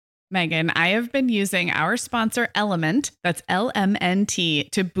Megan, I have been using our sponsor Element, that's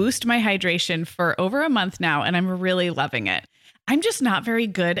LMNT, to boost my hydration for over a month now, and I'm really loving it. I'm just not very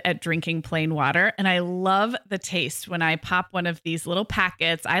good at drinking plain water, and I love the taste when I pop one of these little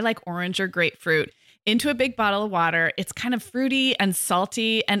packets. I like orange or grapefruit into a big bottle of water. It's kind of fruity and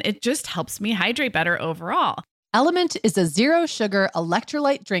salty, and it just helps me hydrate better overall. Element is a zero-sugar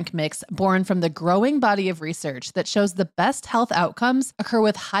electrolyte drink mix born from the growing body of research that shows the best health outcomes occur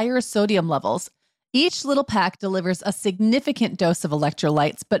with higher sodium levels. Each little pack delivers a significant dose of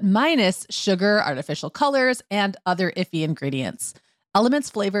electrolytes, but minus sugar, artificial colors, and other iffy ingredients. Element's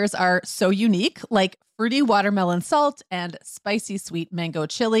flavors are so unique, like fruity watermelon salt and spicy sweet mango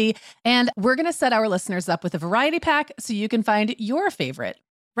chili. And we're going to set our listeners up with a variety pack so you can find your favorite.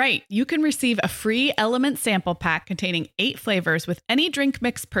 Right. You can receive a free Element sample pack containing 8 flavors with any drink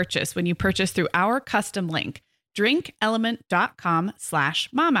mix purchase when you purchase through our custom link,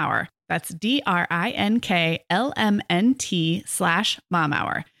 drinkelement.com/momhour. That's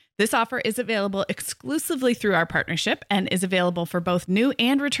DRINKLMNT/momhour. This is available exclusively through our partnership and is available for both new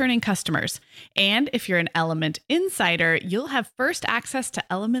and returning customers. And if you're an Element insider, you'll have first access to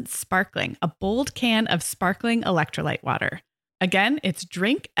Element Sparkling, a bold can of sparkling electrolyte water. Again, it's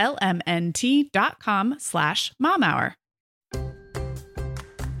drinklmnt.com/momhour.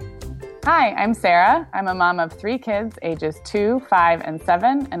 Hi, I'm Sarah. I'm a mom of 3 kids, ages 2, 5, and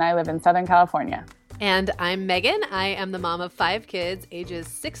 7, and I live in Southern California. And I'm Megan. I am the mom of 5 kids, ages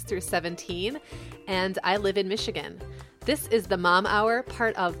 6 through 17, and I live in Michigan. This is the Mom Hour,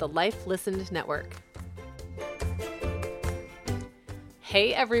 part of the Life Listened Network.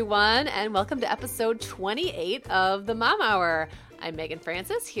 Hey everyone, and welcome to episode 28 of the Mom Hour. I'm Megan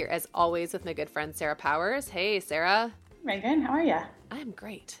Francis, here as always with my good friend Sarah Powers. Hey Sarah. Megan, how are you? I'm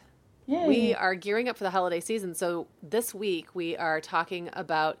great. Yay. We are gearing up for the holiday season, so this week we are talking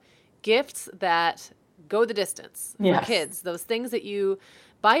about gifts that go the distance for kids. Those things that you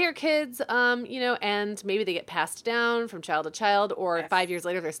buy your kids, and maybe they get passed down from child to child, or 5 years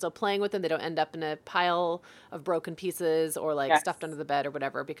later they're still playing with them. They don't end up in a pile of broken pieces or stuffed under the bed or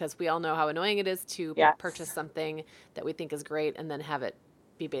whatever, because we all know how annoying it is to purchase something that we think is great and then have it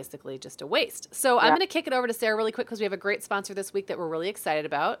be basically just a waste. So I'm going to kick it over to Sarah really quick because we have a great sponsor this week that we're really excited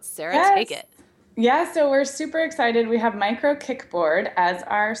about. Sarah, take it. Yeah, so we're super excited. We have Micro Kickboard as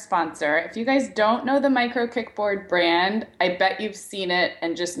our sponsor. If you guys don't know the Micro Kickboard brand, I bet you've seen it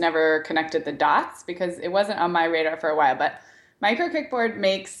and just never connected the dots because it wasn't on my radar for a while. But Micro Kickboard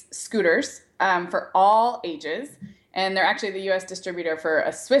makes scooters for all ages, and they're actually the U.S. distributor for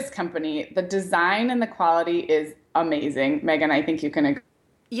a Swiss company. The design and the quality is amazing. Megan, I think you can agree.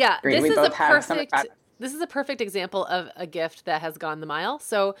 Yeah, this is a perfect example of a gift that has gone the mile.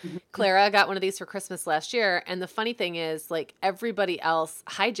 So Clara got one of these for Christmas last year. And the funny thing is, everybody else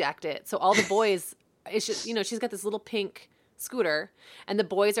hijacked it. So all the boys, it's just, she's got this little pink scooter and the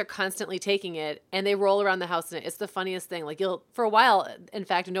boys are constantly taking it and they roll around the house in it. It's the funniest thing. For a while, in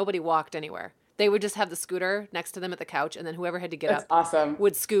fact, nobody walked anywhere. They would just have the scooter next to them at the couch, and then whoever had to get up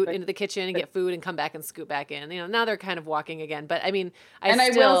would scoot into the kitchen and get food and come back and scoot back in. Now they're kind of walking again. But I mean, I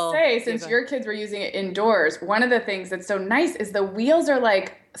will say, since your kids were using it indoors, one of the things that's so nice is the wheels are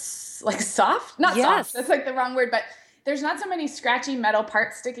soft, not soft. That's the wrong word, but there's not so many scratchy metal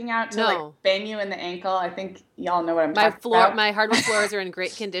parts sticking out to bang you in the ankle. I think y'all know what I'm talking about. My hardwood floors are in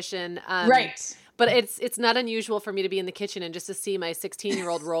great condition. Right. But it's not unusual for me to be in the kitchen and just to see my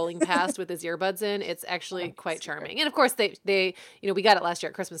 16-year-old rolling past with his earbuds in. It's actually quite charming. And of course they we got it last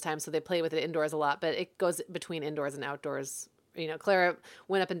year at Christmas time, so they play with it indoors a lot, but it goes between indoors and outdoors. Clara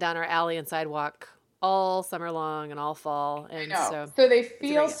went up and down our alley and sidewalk all summer long and all fall. And so they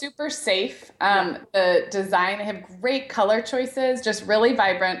feel super safe. The design, they have great color choices, just really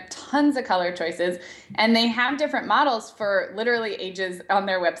vibrant, tons of color choices. And they have different models for literally ages on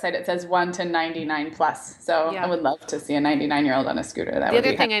their website. It says 1 to 99 plus. So I would love to see a 99-year-old on a scooter. The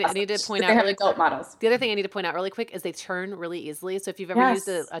other thing I need to point out really quick is they turn really easily. So if you've ever used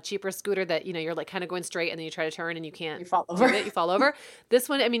a cheaper scooter that, you're kind of going straight and then you try to turn and you can't. You fall over. You fall over. This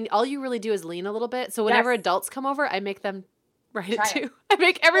one, all you really do is lean a little bit. So whenever adults come over, I make them ride it too. I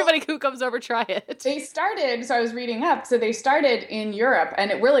make everybody who comes over try it. They started in Europe, and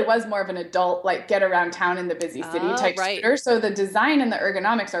it really was more of an adult, get around town in the busy city type scooter. So the design and the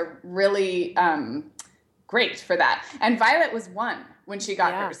ergonomics are really great for that. And Violet was 1 when she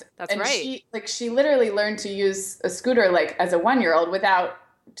got hers. That's and right. She literally learned to use a scooter as a 1-year-old without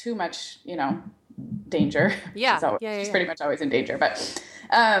too much, danger. Yeah. She's pretty much always in danger. But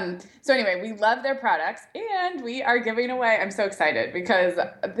so anyway, we love their products, and we are giving away. I'm so excited because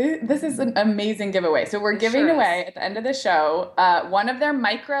this is an amazing giveaway. So we're giving away at the end of the show one of their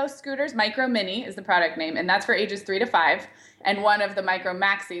micro scooters. Micro Mini is the product name, and that's for ages 3 to 5. And one of the Micro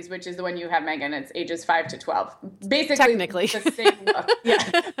Maxis, which is the one you have, Megan, it's ages 5 to 12. Basically, technically, the same look. Yeah,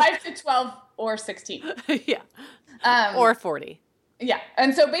 5 to 12 or 16. Yeah, or 40. Yeah,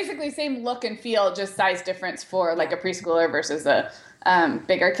 and so basically same look and feel, just size difference for like a preschooler versus a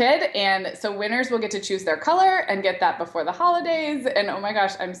bigger kid. And so winners will get to choose their color and get that before the holidays. And oh my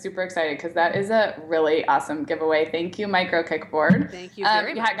gosh, I'm super excited because that is a really awesome giveaway. Thank you, Micro Kickboard. Thank you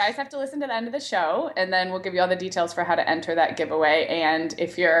very much. Guys have to listen to the end of the show, and then we'll give you all the details for how to enter that giveaway. And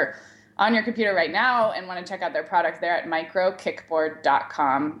if you're on your computer right now and want to check out their product, they're at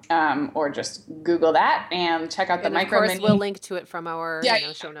microkickboard.com, or just Google that and check out the Micro Mini. Of course, we'll link to it from our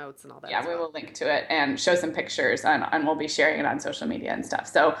show notes and all that. Yeah, we will link to it and show some pictures, and we'll be sharing it on social media and stuff.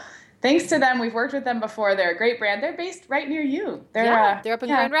 So thanks to them. We've worked with them before. They're a great brand. They're based right near you. They're up in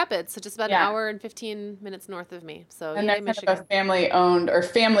Grand Rapids, so just about an hour and 15 minutes north of me. So and they're kind of a family-owned or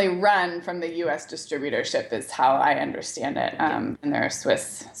family-run from the U.S. distributorship is how I understand it. And they're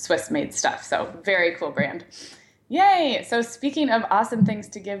Swiss-made stuff. So very cool brand. Yay! So speaking of awesome things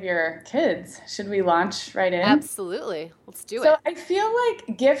to give your kids, should we launch right in? Absolutely. Let's do it. So I feel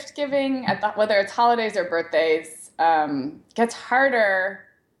like gift giving, whether it's holidays or birthdays, gets harder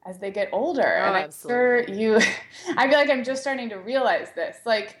as they get older. And I'm sure I feel like I'm just starting to realize this.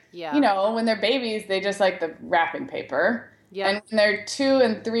 Like, when they're babies, they just like the wrapping paper. Yeah. And when they're 2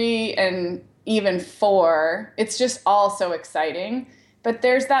 and 3 and even 4, it's just all so exciting. But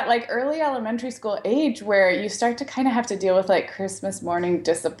there's that like early elementary school age where you start to kind of have to deal with like Christmas morning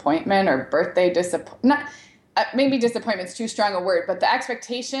disappointment or birthday disappointment. Maybe disappointment's too strong a word, but the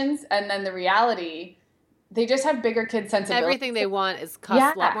expectations and then the reality. They just have bigger kid sensibility. Everything they want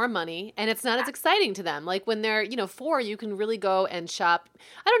costs a lot more money, and it's not as exciting to them. Like when they're, 4, you can really go and shop.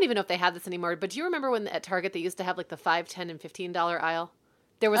 I don't even know if they have this anymore, but do you remember when at Target they used to have like the $5, $10, and $15 aisle?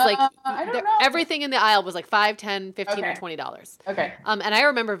 There was like everything in the aisle was like $5, $10, $15, or $20. Okay. And I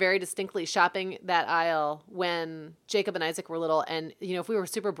remember very distinctly shopping that aisle when Jacob and Isaac were little. And, if we were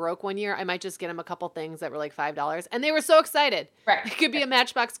super broke one year, I might just get them a couple things that were like $5. And they were so excited. Right. It could be a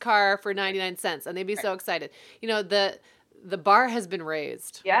Matchbox car for 99 cents. And they'd be so excited. The bar has been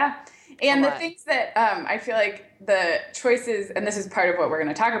raised. Yeah. And the things that I feel like the choices, and this is part of what we're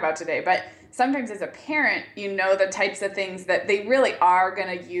going to talk about today, but sometimes as a parent, the types of things that they really are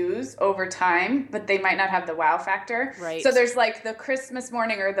going to use over time, but they might not have the wow factor. Right. So there's like the Christmas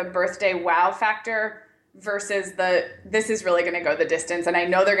morning or the birthday wow factor versus this is really going to go the distance. And I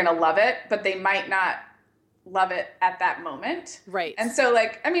know they're going to love it, but they might not love it at that moment. Right. And so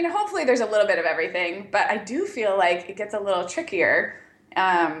hopefully there's a little bit of everything, but I do feel like it gets a little trickier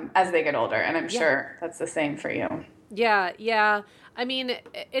as they get older. And I'm sure that's the same for you. Yeah. Yeah. I mean,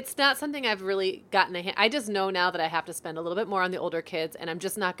 it's not something I've really gotten I just know now that I have to spend a little bit more on the older kids, and I'm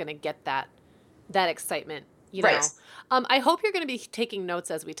just not going to get that excitement, right. I hope you're going to be taking notes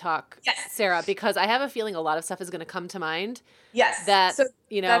as we talk, yes. Sarah, because I have a feeling a lot of stuff is going to come to mind. Yes. That's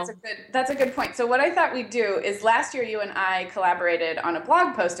a good point. So what I thought we'd do is last year you and I collaborated on a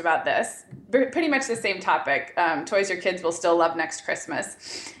blog post about this, pretty much the same topic, toys your kids will still love next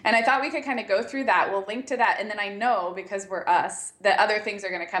Christmas. And I thought we could kind of go through that. We'll link to that. And then I know, because we're us, that other things are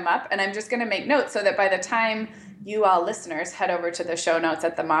going to come up. And I'm just going to make notes so that by the time you all listeners head over to the show notes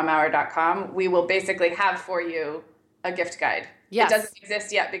at themomhour.com, we will basically have for you a gift guide. Yes. It doesn't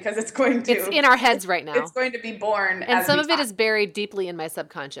exist yet because it's in our heads right now. It's going to be born. And some of it is buried deeply in my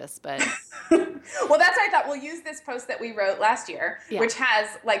subconscious, but. Well, that's why I thought we'll use this post that we wrote last year, which has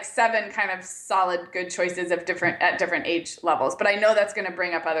like 7 kind of solid, good choices at different age levels. But I know that's going to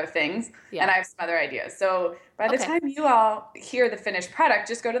bring up other things, and I have some other ideas. So by the time you all hear the finished product,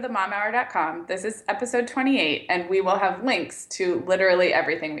 just go to themomhour.com. This is episode 28, and we will have links to literally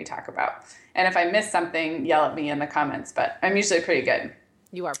everything we talk about. And if I miss something, yell at me in the comments. But I'm usually pretty good.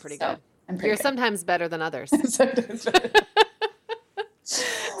 You are pretty good. You're sometimes better than others. Sometimes better.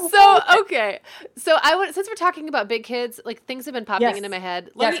 So, okay. So since we're talking about big kids, like things have been popping into my head.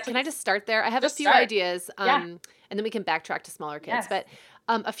 Can I just start there? I have a few ideas, and then we can backtrack to smaller kids. But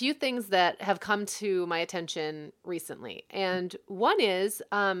a few things that have come to my attention recently. And one is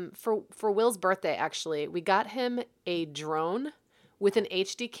for Will's birthday, actually, we got him a drone with an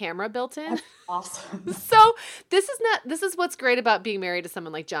HD camera built in. That's awesome. So this is what's great about being married to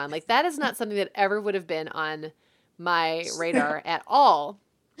someone like John. Like that is not something that ever would have been on my radar at all.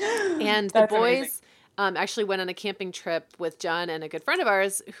 And the boys actually went on a camping trip with John and a good friend of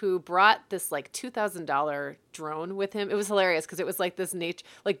ours who brought this like $2,000 drone with him. It was hilarious because it was like this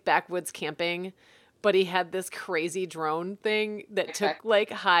like backwoods camping, but he had this crazy drone thing that took like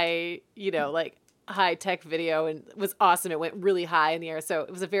high tech video and was awesome. It went really high in the air. So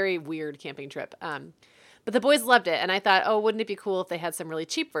it was a very weird camping trip. But the boys loved it. And I thought, oh, wouldn't it be cool if they had some really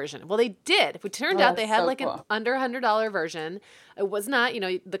cheap version? Well, they did. It turned out they had an under $100 version. It was not,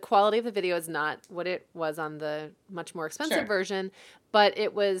 the quality of the video is not what it was on the much more expensive version, but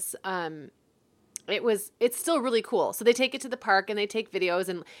it's still really cool. So they take it to the park and they take videos,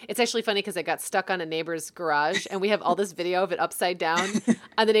 and it's actually funny because I got stuck on a neighbor's garage and we have all this video of it upside down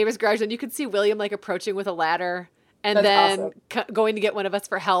on the neighbor's garage. And you could see William like approaching with a ladder. And That's then awesome. Going to get one of us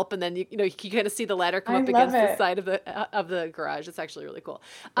for help, and then you kind of see the ladder come up against the side of the garage. It's actually really cool.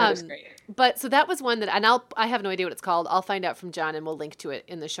 That was great. But so that was one that, and I have no idea what it's called. I'll find out from John, and we'll link to it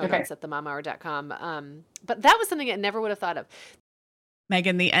in the show notes at themomhour.com. But that was something I never would have thought of.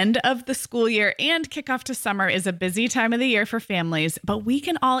 Megan, the end of the school year and kickoff to summer is a busy time of the year for families, but we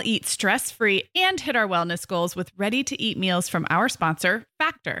can all eat stress-free and hit our wellness goals with ready-to-eat meals from our sponsor,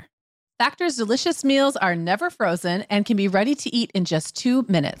 Factor. Factor's delicious meals are never frozen and can be ready to eat in just 2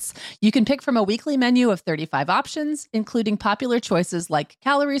 minutes. You can pick from a weekly menu of 35 options, including popular choices like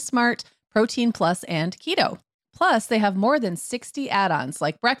Calorie Smart, Protein Plus, and Keto. Plus, they have more than 60 add-ons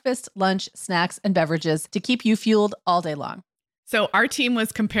like breakfast, lunch, snacks, and beverages to keep you fueled all day long. So our team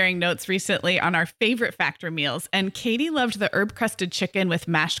was comparing notes recently on our favorite Factor meals, and Katie loved the herb-crusted chicken with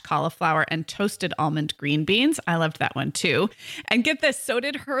mashed cauliflower and toasted almond green beans. I loved that one too. And get this, so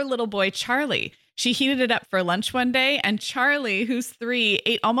did her little boy, Charlie. She heated it up for lunch one day, and Charlie, who's 3,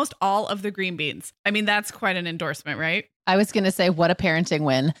 ate almost all of the green beans. I mean, that's quite an endorsement, right? I was going to say, what a parenting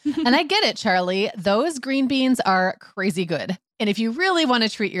win. And I get it, Charlie. Those green beans are crazy good. And if you really want to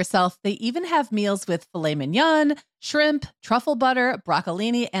treat yourself, they even have meals with filet mignon, shrimp, truffle butter,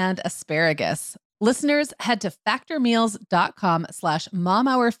 broccolini, and asparagus. Listeners, head to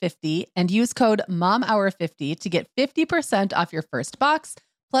factormeals.com/momhour50 and use code momhour50 to get 50% off your first box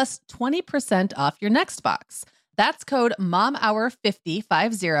plus 20% off your next box. That's code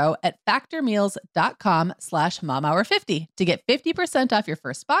momhour50 at factormeals.com/momhour50 to get 50% off your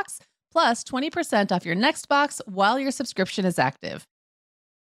first box plus 20% off your next box while your subscription is active.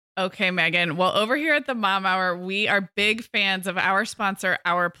 Okay, Megan. Well, over here at the Mom Hour, we are big fans of our sponsor,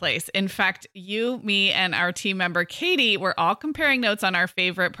 Our Place. In fact, you, me, and our team member, Katie, were all comparing notes on our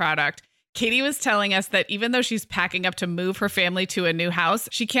favorite product. Katie was telling us that even though she's packing up to move her family to a new house,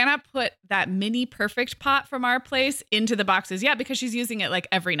 she cannot put that mini perfect pot from Our Place into the boxes yet because she's using it like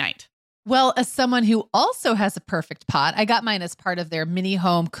every night. Well, as someone who also has a perfect pot, I got mine as part of their mini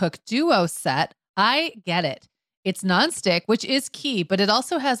home cook duo set. I get it. It's nonstick, which is key, but it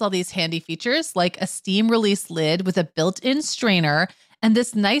also has all these handy features like a steam release lid with a built-in strainer and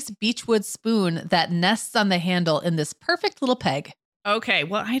this nice beechwood spoon that nests on the handle in this perfect little peg. Okay,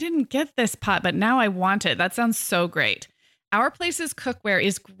 well, I didn't get this pot, but now I want it. That sounds so great. Our Place's cookware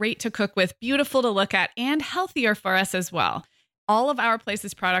is great to cook with, beautiful to look at, and healthier for us as well. All of Our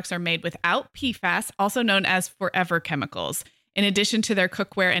Place's products are made without PFAS, also known as forever chemicals. In addition to their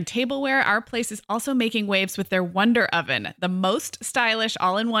cookware and tableware, Our Place is also making waves with their Wonder Oven, the most stylish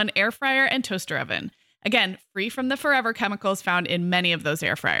all-in-one air fryer and toaster oven. Again, free from the forever chemicals found in many of those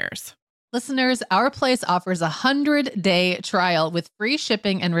air fryers. Listeners, Our Place offers a 100-day trial with free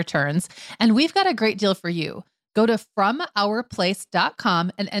shipping and returns, and we've got a great deal for you. Go to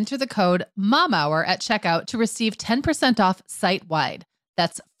FromOurPlace.com and enter the code MOMHOUR at checkout to receive 10% off site-wide.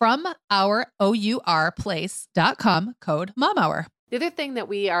 That's FromOurPlace.com, code MOMHOUR. The other thing that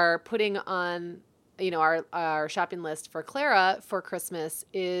we are putting on, our shopping list for Clara for Christmas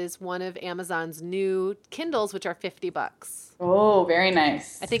is one of Amazon's new Kindles, which are $50. Oh, very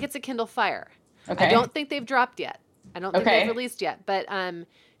nice. I think it's a Kindle Fire. Okay. I don't think they've dropped yet. I don't think they've released yet, but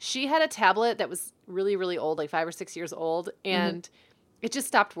she had a tablet that was really, really old, like 5 or 6 years old, and it just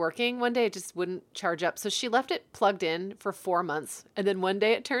stopped working. One day it just wouldn't charge up. So she left it plugged in for 4 months, and then one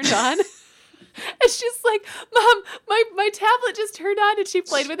day it turned on. And she's like, Mom, my tablet just turned on, and she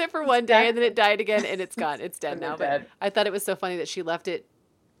played with it for one day, and then it died again, and it's gone. It's dead now. But I thought it was so funny that she left it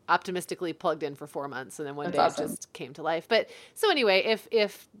optimistically plugged in for 4 months, and then one day it just came to life. But so anyway,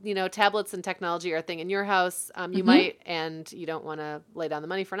 if tablets and technology are a thing in your house, you might, and you don't want to lay down the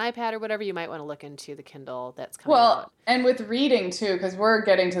money for an iPad or whatever, you might want to look into the Kindle that's coming out. And with reading too, because we're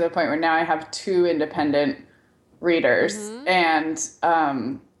getting to the point where now I have 2 independent readers, and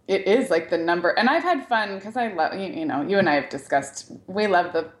it is like the number. And I've had fun because I love, you and I have discussed, we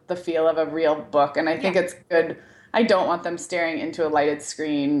love the feel of a real book, and I think it's good I don't want them staring into a lighted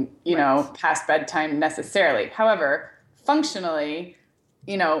screen, you know, past bedtime necessarily. However, functionally,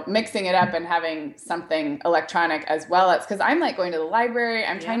 you know, mixing it up and having something electronic as well as, because I'm like going to the library.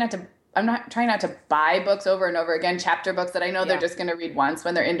 I'm trying not to buy books over and over again, chapter books that I know they're just going to read once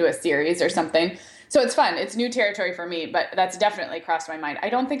when they're into a series or something. So it's fun. It's new territory for me, but that's definitely crossed my mind. I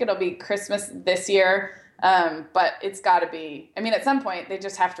don't think it'll be Christmas this year, but it's got to be. I mean, at some point, they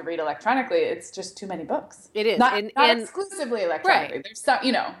just have to read electronically. It's just too many books. It is. Not exclusively electronically. Right. There's some,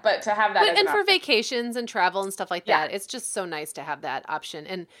 you know, but to have that and for vacations and travel and stuff like that, it's just so nice to have that option.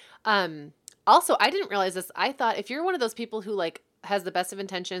 And also, I didn't realize this. I thought if you're one of those people who like has the best of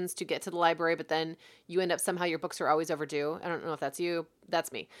intentions to get to the library, but then you end up somehow your books are always overdue. I don't know if that's you.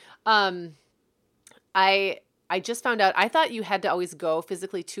 That's me. I just found out, I thought you had to always go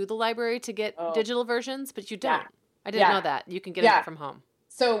physically to the library to get digital versions, but you don't. Yeah. I didn't know that. You can get it from home.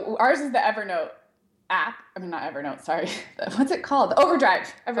 So ours is the Evernote app. I mean, not Evernote, sorry. What's it called? Overdrive.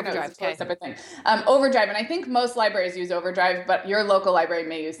 Overdrive, is a separate thing. Overdrive, and I think most libraries use Overdrive, but your local library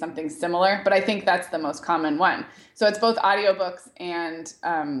may use something similar, but I think that's the most common one. So it's both audiobooks and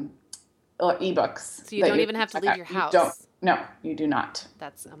ebooks. So you don't even have to leave your house. No, you do not.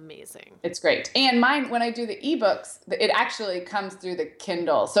 That's amazing. It's great. And mine, when I do the ebooks, it actually comes through the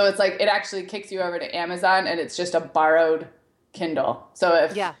Kindle. So it's like, it actually kicks you over to Amazon and it's just a borrowed Kindle. So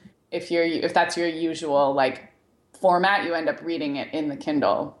if that's your usual like format, you end up reading it in the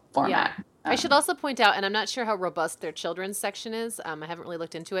Kindle format. Yeah. I should also point out, and I'm not sure how robust their children's section is. I haven't really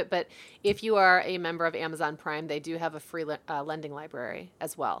looked into it, but if you are a member of Amazon Prime, they do have a free lending library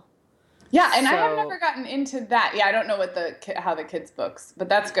as well. Yeah, and I have never gotten into that. Yeah, I don't know how the kids' books, but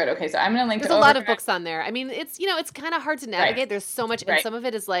that's good. Okay, so I'm going to link to There's a lot of books on there. I mean, it's kind of hard to navigate. Right. There's so much, and some of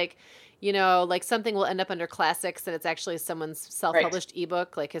it is like, like something will end up under classics, and it's actually someone's self-published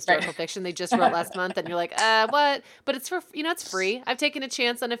ebook, like historical fiction they just wrote last month, and you're like, what? But it's for, it's free. I've taken a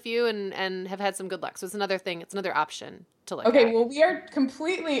chance on a few and have had some good luck. So it's another thing. It's another option to look at. Okay, well, we are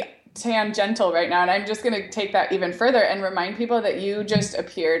completely tangential right now, and I'm just going to take that even further and remind people that you just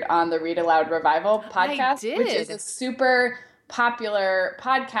appeared on the Read Aloud Revival podcast, which is a super popular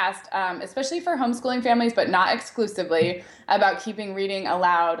podcast, especially for homeschooling families, but not exclusively, about keeping reading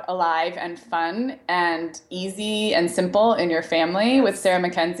aloud alive and fun and easy and simple in your family with Sarah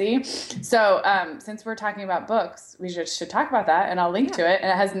Mackenzie. So since we're talking about books, we should talk about that, and I'll link to it,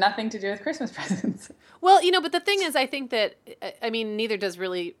 and it has nothing to do with Christmas presents. Well, but the thing is, I think that, neither does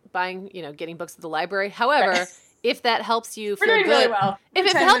really buying, getting books at the library. However, if that helps you feel good, really well. If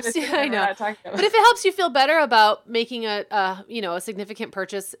it helps you, I know, but if it helps you feel better about making a significant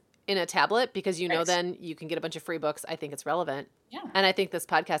purchase in a tablet, because then you can get a bunch of free books, I think it's relevant. Yeah. And I think this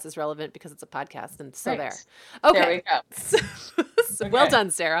podcast is relevant because it's a podcast, and so there. Okay. There we go. So well done,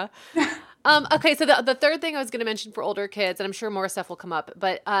 Sarah. Okay, so the third thing I was going to mention for older kids, and I'm sure more stuff will come up,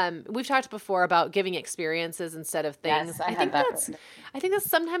 but we've talked before about giving experiences instead of things. Yes, I think that's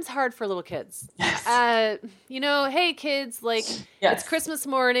sometimes hard for little kids. Yes. Hey kids, like it's Christmas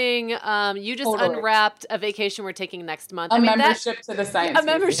morning. You just unwrapped a vacation we're taking next month. Membership to the Science Museum.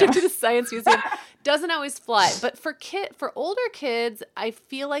 A membership to the Science Museum doesn't always fly. But for older kids, I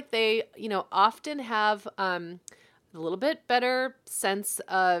feel like they, often have a little bit better sense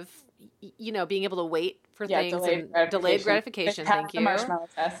of being able to wait for things and delayed gratification. Thank you. The marshmallow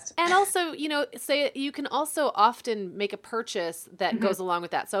test. And also, say you can also often make a purchase that goes along with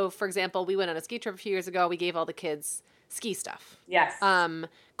that. So, for example, we went on a ski trip a few years ago. We gave all the kids ski stuff. Yes.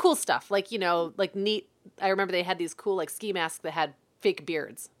 Cool stuff. Like, like neat. I remember they had these cool like ski masks that had fake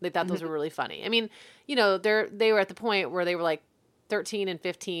beards. They thought those were really funny. I mean, they were at the point where they were like 13 and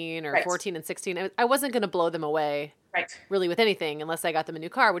 15 or 14 and 16. I wasn't going to blow them away. Right. Really with anything unless I got them a new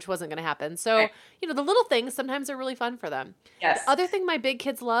car, which wasn't going to happen. So, the little things sometimes are really fun for them. Yes. The other thing my big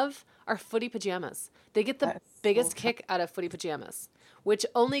kids love are footy pajamas. They get the biggest kick out of footy pajamas, which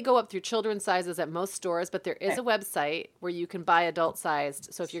only go up through children's sizes at most stores, but there is a website where you can buy adult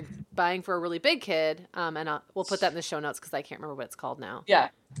sized. So if you're buying for a really big kid, and we'll put that in the show notes because I can't remember what it's called now. Yeah.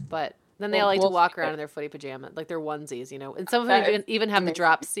 But then they like to walk around in their footy pajamas, like their onesies, and some of them even have the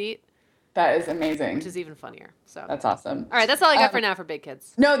drop seat. That is amazing. Which is even funnier. So that's awesome. All right, that's all I got for now for big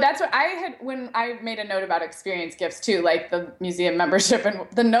kids. No, that's what I had when I made a note about experience gifts too, like the museum membership. And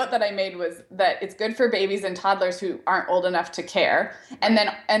the note that I made was that it's good for babies and toddlers who aren't old enough to care. And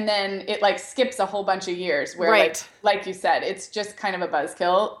then it like skips a whole bunch of years where like you said, it's just kind of a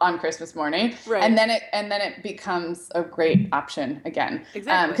buzzkill on Christmas morning. Right. And then it becomes a great option again.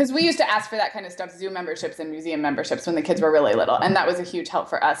 Exactly. Because we used to ask for that kind of stuff, zoo memberships and museum memberships when the kids were really little. And that was a huge help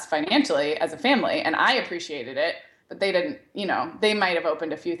for us financially as a family. And I appreciated it, but they didn't, they might have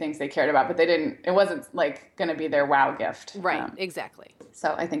opened a few things they cared about, but it wasn't like going to be their wow gift. Right. Exactly.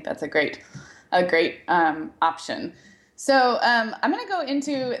 So I think that's a great option. So I'm going to go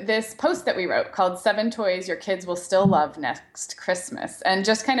into this post that we wrote called 7 Toys Your Kids Will Still Love Next Christmas, and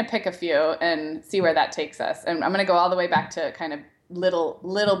just kind of pick a few and see where that takes us. And I'm going to go all the way back to kind of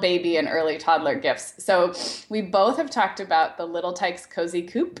little baby and early toddler gifts. So we both have talked about the Little Tikes Cozy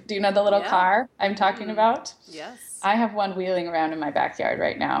Coupe. Do you know the little car I'm talking about? Yes. I have one wheeling around in my backyard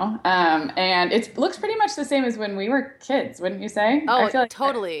right now. And it looks pretty much the same as when we were kids, wouldn't you say? Oh, I feel like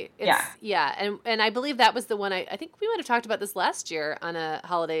totally. Yeah. And I believe that was the one I think we might have talked about this last year on a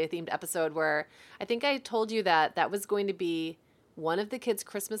holiday themed episode where I think I told you that was going to be one of the kids'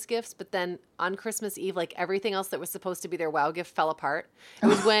 Christmas gifts, but then on Christmas Eve, like everything else that was supposed to be their wow gift fell apart. It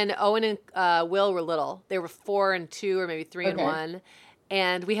was when Owen and Will were little. They were 4 and 2 or maybe 3 and 1.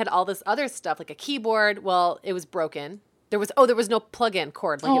 And we had all this other stuff, like a keyboard. Well, it was broken. There was no plug-in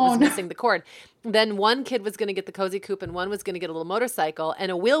cord. Like it was missing the cord. Then one kid was going to get the Cozy Coupe and one was going to get a little motorcycle,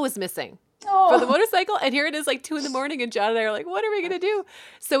 and a wheel was missing for the motorcycle. And here it is like 2 a.m. and John and I are like, what are we going to do?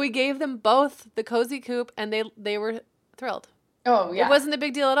 So we gave them both the Cozy Coupe and they were thrilled. Oh, yeah. It wasn't a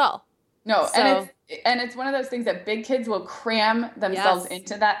big deal at all. No, so, and it's one of those things that big kids will cram themselves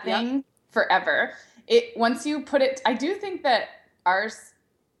into that thing forever. Once you put it, I do think that ours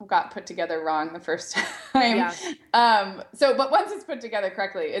got put together wrong the first time. Yeah. But once it's put together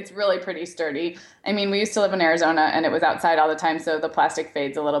correctly, it's really pretty sturdy. I mean, we used to live in Arizona and it was outside all the time, so the plastic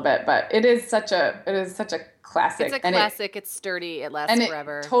fades a little bit, but it is such a classic. It's a classic. It's sturdy. It lasts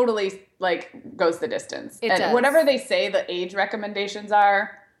forever. It totally like goes the distance. It does. Whatever they say the age recommendations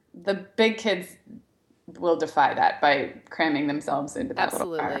are, the big kids will defy that by cramming themselves into that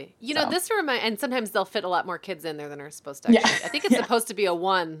little car. This and sometimes they'll fit a lot more kids in there than are supposed to actually. I think it's supposed to be a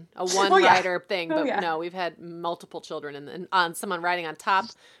one rider thing, but no, we've had multiple children and on someone riding on top,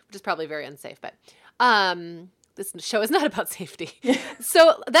 which is probably very unsafe, but this show is not about safety.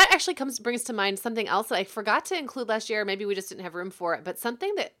 So that actually brings to mind something else that I forgot to include last year. Maybe we just didn't have room for it, but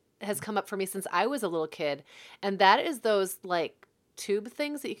something that has come up for me since I was a little kid, and that is those like tube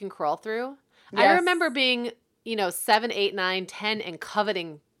things that you can crawl through. Yes. I remember being, 7, 8, 9, 10 and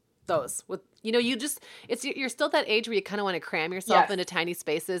coveting those with, you're still at that age where you kind of want to cram yourself into tiny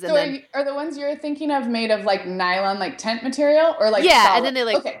spaces. And so are the ones you're thinking of made of like nylon, like tent material or like solid? And then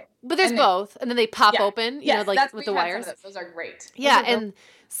they but there's both. And then they pop open, like with the wires. Those are great. And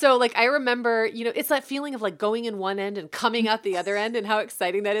so like, I remember, it's that feeling of like going in one end and coming out the other end and how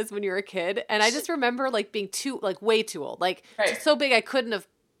exciting that is when you're a kid. And I just remember like being way too old, like so big I couldn't have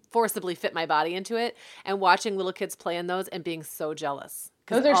forcibly fit my body into it, and watching little kids play in those and being so jealous.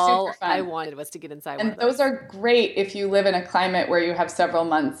 Those are super fun. I wanted was to get inside one of those. And those are great if you live in a climate where you have several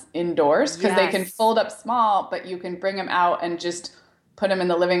months indoors, because they can fold up small, but you can bring them out and just put them in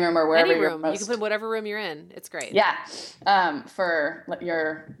the living room or wherever you're most. You can put whatever room you're in. It's great. Yeah. For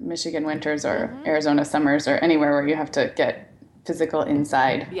your Michigan winters or Arizona summers or anywhere where you have to get physical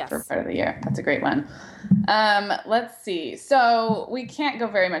inside for part of the year. That's a great one. Let's see. So we can't go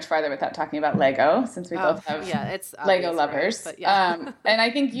very much farther without talking about Lego, since we both have it's Lego lovers. But and I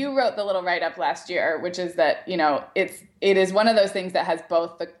think you wrote the little write-up last year, which is that, it is one of those things that has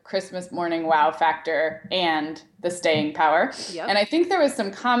both the Christmas morning wow factor and the staying power. Yep. And I think there was some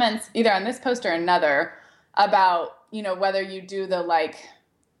comments either on this post or another about, whether you do the like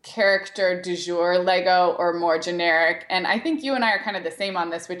character du jour Lego or more generic. And I think you and I are kind of the same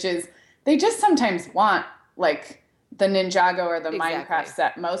on this, which is they just sometimes want like the Ninjago or the Minecraft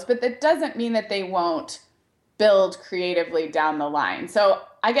set most, but that doesn't mean that they won't build creatively down the line. So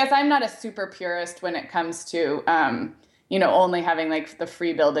I guess I'm not a super purist when it comes to, only having like the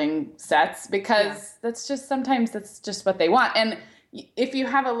free building sets, because that's just what they want. And if you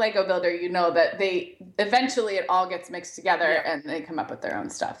have a Lego builder, that they eventually it all gets mixed together and they come up with their own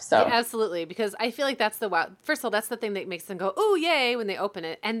stuff. So absolutely, because I feel like that's the wow. First of all, that's the thing that makes them go, "Oh, yay!" when they open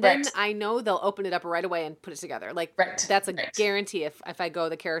it, and then I know they'll open it up right away and put it together. Like that's a guarantee if I go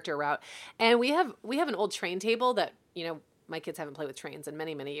the character route. And we have an old train table that my kids haven't played with trains in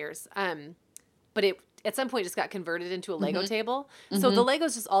many, many years. But it at some point just got converted into a Lego table. So the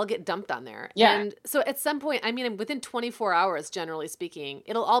Legos just all get dumped on there. Yeah. And so at some point, within 24 hours, generally speaking,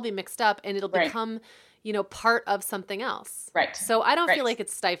 it'll all be mixed up and it'll become, part of something else. Right. So I don't feel like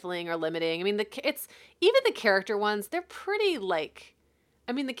it's stifling or limiting. Even the character ones, they're pretty like,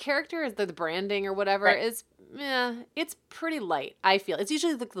 the character is the branding or whatever is, it's pretty light. I feel it's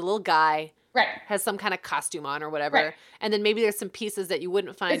usually like the little guy has some kind of costume on or whatever. Right. And then maybe there's some pieces that you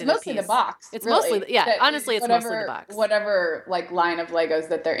wouldn't find it's in a mostly piece. the box. It's really, mostly, honestly, it's mostly the box. Whatever like line of Legos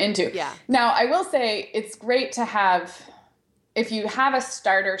that they're into. Yeah. Now, I will say it's great to have, if you have a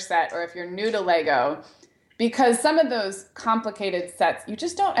starter set or if you're new to Lego, because some of those complicated sets, you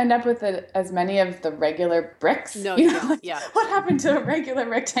just don't end up with as many of the regular bricks. No, you don't. Yeah. What happened to a regular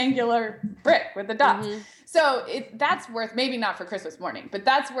rectangular brick with the dots? Mm-hmm. So that's worth, maybe not for Christmas morning, but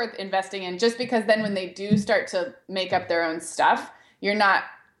that's worth investing in, just because then when they do start to make up their own stuff, you're not,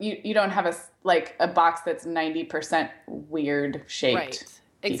 you don't have a box that's 90% weird shaped. Right.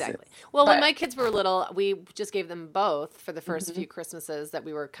 Exactly. Well, when my kids were little, we just gave them both for the first few Christmases that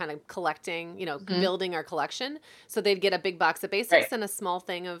we were kind of collecting, building our collection. So they'd get a big box of basics and a small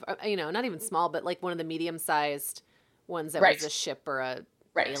thing of, not even small, but like one of the medium-sized ones that was a ship or a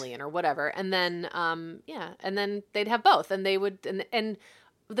alien or whatever. And then, and then they'd have both. And they would, and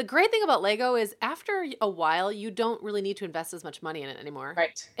the great thing about Lego is after a while, you don't really need to invest as much money in it anymore.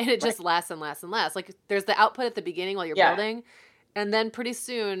 Right. And it just lasts and lasts and lasts. Like there's the output at the beginning while you're building. And then pretty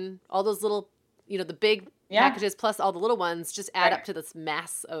soon, all those little, the big packages plus all the little ones just add up to this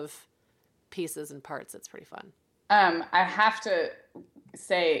mass of pieces and parts. It's pretty fun. I have to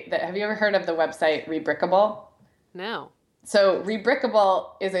say that, have you ever heard of the website Rebrickable? No. So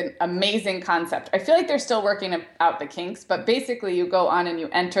Rebrickable is an amazing concept. I feel like they're still working out the kinks, but basically you go on and you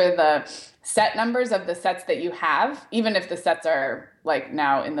enter the set numbers of the sets that you have, even if the sets are like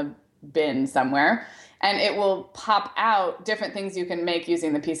now in the bin somewhere. And it will pop out different things you can make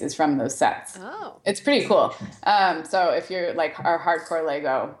using the pieces from those sets. Oh. It's pretty cool. So if you're like our hardcore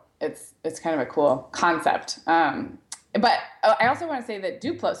Lego, it's kind of a cool concept. But I also want to say that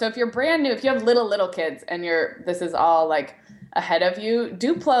Duplo, so if you're brand new, if you have little kids and this is all like ahead of you,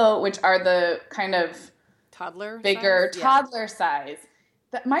 Duplo, which are the kind of bigger toddler size,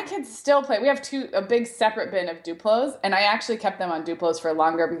 that my kids still play. We have a big separate bin of Duplos, and I actually kept them on Duplos for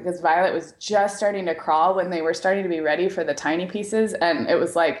longer because Violet was just starting to crawl when they were starting to be ready for the tiny pieces, and it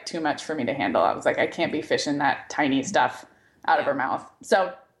was like too much for me to handle. I was like, I can't be fishing that tiny stuff out of her mouth.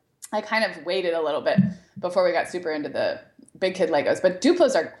 So I kind of waited a little bit before we got super into the big kid Legos, but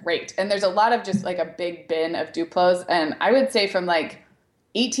Duplos are great. And there's a lot of just like a big bin of Duplos, and I would say from like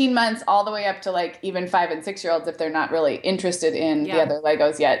 18 months all the way up to like even 5 and 6 year olds, if they're not really interested in the other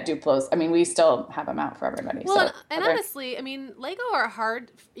Legos yet, Duplos, I mean, we still have them out for everybody. Well, and honestly, I mean, Lego are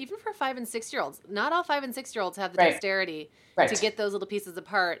hard, even for 5 and 6 year olds. Not all 5 and 6 year olds have the dexterity to get those little pieces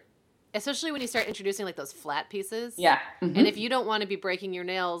apart, especially when you start introducing like those flat pieces. Yeah. Mm-hmm. And if you don't want to be breaking your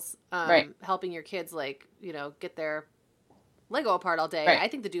nails, helping your kids like, get their Lego apart all day, I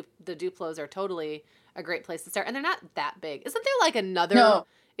think the Duplos are totally a great place to start. And they're not that big. Isn't there like another? No.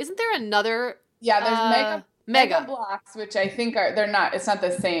 Isn't there another? Yeah, there's Mega Blocks, which I think they're not. It's not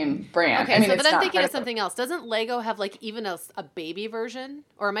the same brand. Okay, I mean, but I'm thinking of something else. Doesn't Lego have like even a baby version,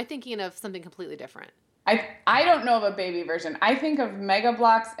 or am I thinking of something completely different? I don't know of a baby version. I think of Mega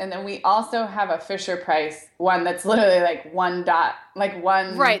Blocks, and then we also have a Fisher Price one that's literally like one dot, like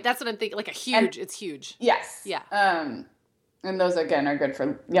one. Right, that's what I'm thinking. Like it's huge. Yes. Yeah. And those, again, are good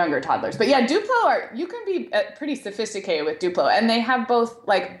for younger toddlers. But yeah, Duplo you can be pretty sophisticated with Duplo. And they have both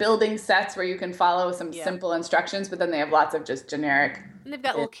like building sets where you can follow some simple instructions, but then they have lots of just generic. And they've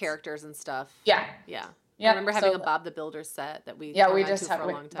got little characters and stuff. Yeah. Yeah. I remember having a Bob the Builder set that we just had for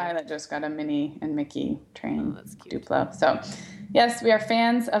a long time. Violet just got a Minnie and Mickey train Duplo. So yes, we are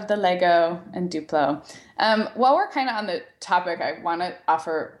fans of the Lego and Duplo. While we're kind of on the topic, I want to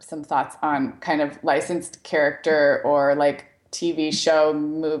offer some thoughts on kind of licensed character or like TV show,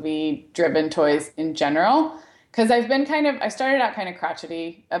 movie driven toys in general. Because I started out kind of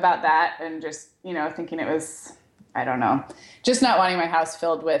crotchety about that and just, thinking it was, I don't know, just not wanting my house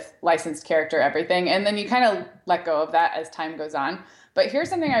filled with licensed character everything. And then you kind of let go of that as time goes on. But here's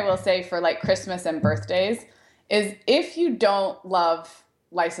something I will say for like Christmas and birthdays is if you don't love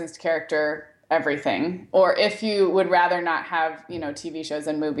licensed character everything, or if you would rather not have, TV shows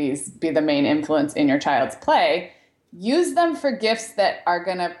and movies be the main influence in your child's play, use them for gifts that are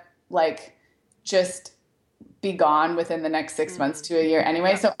going to like just be gone within the next 6 months to a year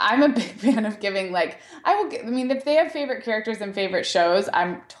anyway. So I'm a big fan of giving if they have favorite characters and favorite shows,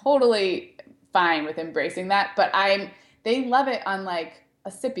 I'm totally fine with embracing that. But they love it on like a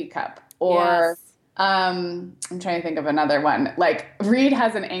sippy cup or I'm trying to think of another one. Like Reed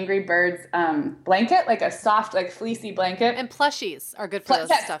has an Angry Birds blanket, like a soft, like fleecy blanket. And plushies are good for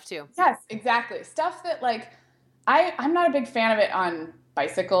those stuff too. Yes, exactly. Stuff that like I'm not a big fan of it on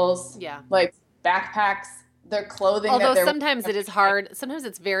bicycles. Yeah. Like backpacks, their clothing. Although sometimes it is hard. Sometimes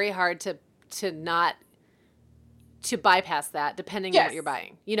it's very hard to bypass that depending on what you're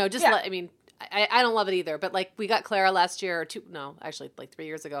buying. I don't love it either. But like we got Clara last year, or actually like 3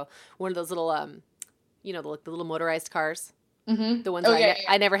 years ago, one of those little the little motorized cars. Mm-hmm. The ones that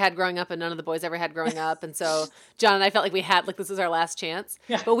I never had growing up and none of the boys ever had growing up. And so John and I felt like we had, like, this was our last chance.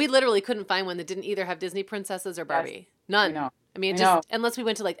 Yeah. But we literally couldn't find one that didn't either have Disney princesses or Barbie. Yes. None. I mean, just unless we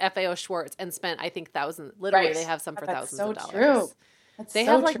went to like FAO Schwartz and spent, I think, thousands. Literally, they have some for thousands of dollars. True. They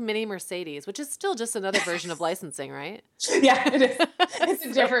have like mini Mercedes, which is still just another version of licensing, right? Yeah, it is. It's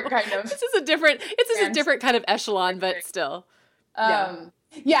a different kind of. It's just a different kind of echelon, but still.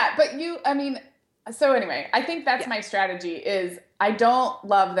 Yeah, but so anyway, I think that's my strategy is I don't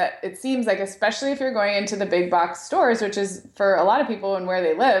love that it seems like, especially if you're going into the big box stores, which is for a lot of people and where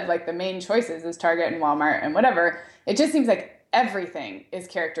they live, like the main choices is Target and Walmart and whatever. It just seems like everything is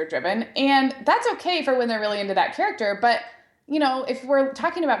character driven. And that's okay for when they're really into that character. But, if we're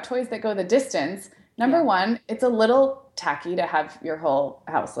talking about toys that go the distance, number one, it's a little tacky to have your whole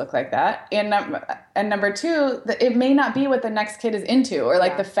house look like that. And number two, it may not be what the next kid is into, or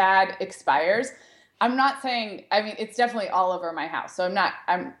like the fad expires. I'm not saying, it's definitely all over my house. So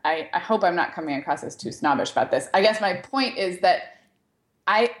I hope I'm not coming across as too snobbish about this. I guess my point is that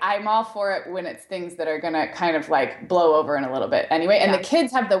I'm all for it when it's things that are going to kind of like blow over in a little bit anyway. And the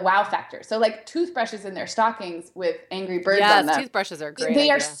kids have the wow factor. So like toothbrushes in their stockings with Angry Birds on them. Toothbrushes are great. They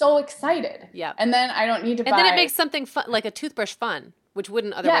are so excited. Yeah. And then I don't need to buy. And then it makes something fun, like a toothbrush fun, which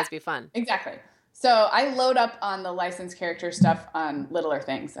wouldn't otherwise be fun. Exactly. So I load up on the licensed character stuff on littler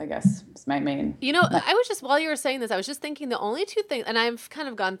things, I guess, is my main. I was just, while you were saying this, I was just thinking the only two things, and I've kind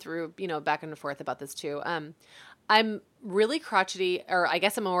of gone through, back and forth about this too. I'm really crotchety, or I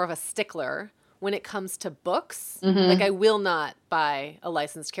guess I'm more of a stickler when it comes to books. Mm-hmm. Like I will not buy a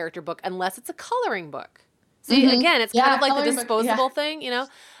licensed character book unless it's a coloring book. See, again, it's kind of like the disposable thing,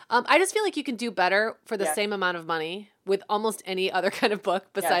 I just feel like you can do better for the same amount of money with almost any other kind of book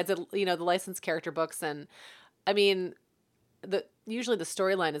besides, the licensed character books. And I mean, usually the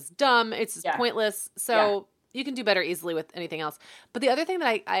storyline is dumb. It's pointless. So you can do better easily with anything else. But the other thing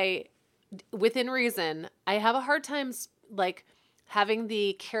that I within reason, I have a hard time like having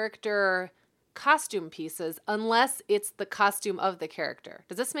the character costume pieces unless it's the costume of the character.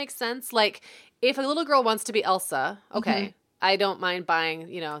 Does this make sense? Like if a little girl wants to be Elsa, okay, I don't mind buying,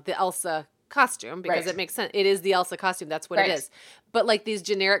 the Elsa costume because it makes sense. It is the Elsa costume. That's what it is. But like these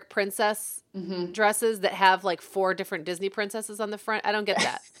generic princess dresses that have like 4 different Disney princesses on the front, I don't get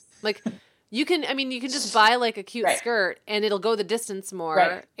that. Like you can just buy like a cute skirt and it'll go the distance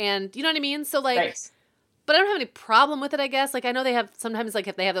more. And you know what I mean? So like, but I don't have any problem with it, I guess. Like I know they have sometimes like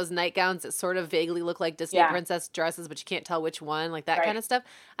if they have those nightgowns that sort of vaguely look like Disney princess dresses, but you can't tell which one, like that kind of stuff.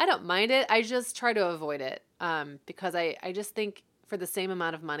 I don't mind it. I just try to avoid it because I just think for the same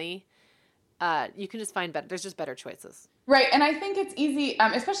amount of money, you can just find better. There's just better choices. Right. And I think it's easy,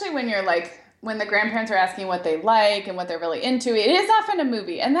 especially when you're like, when the grandparents are asking what they like and what they're really into, it is often a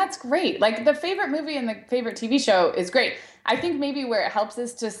movie. And that's great. Like the favorite movie and the favorite TV show is great. I think maybe where it helps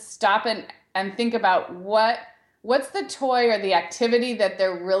is to stop and think about what's the toy or the activity that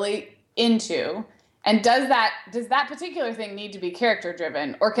they're really into. And does that particular thing need to be character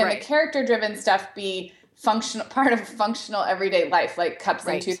driven, or can the character driven stuff be part of functional everyday life, like cups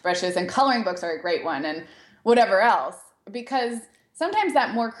and toothbrushes, and coloring books are a great one, and whatever else, because sometimes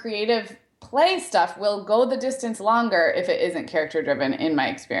that more creative play stuff will go the distance longer if it isn't character driven, in my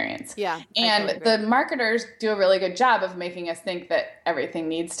experience. Yeah. And the marketers do a really good job of making us think that everything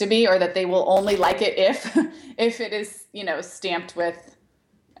needs to be, or that they will only like it if it is, stamped with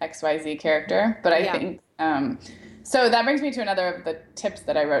XYZ character. But I think, so that brings me to another of the tips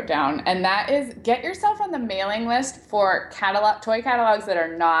that I wrote down. And that is get yourself on the mailing list for toy catalogs that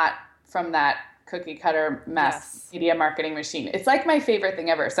are not from that cookie cutter mess media marketing machine. It's like my favorite thing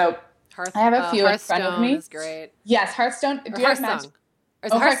ever. So I have a few in front of me. Is great. Yes, Hearthstone. Do you have Hearthsong?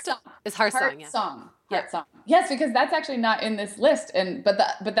 Hearthsong. It's Hearthsong. Hearthsong. Yes, because that's actually not in this list,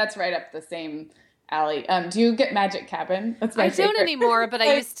 but that's right up the same alley. Do you get Magic Cabin? That's my favorite. I don't anymore, but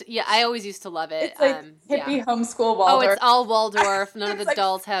I always used to love it. It's like hippie homeschool Waldorf. Oh, it's all Waldorf. None of the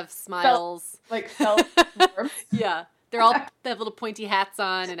dolls have smiles. Felt Yeah. They have little pointy hats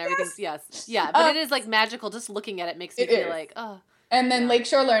on and everything's but it is like magical. Just looking at it makes me feel like, oh. And then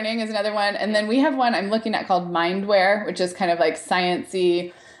Lakeshore Learning is another one. And then we have one I'm looking at called Mindware, which is kind of like science-y.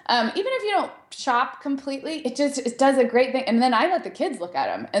 Even if you don't shop completely, it does a great thing. And then I let the kids look at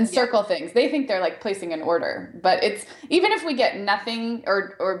them and circle things. They think they're like placing an order. But it's, even if we get nothing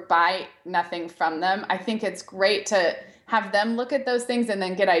or buy nothing from them, I think it's great to have them look at those things and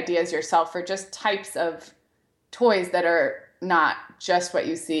then get ideas yourself for just types of toys that are not just what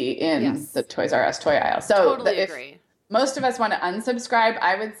you see in the Toys R Us toy aisle. So totally agree. most of us want to unsubscribe,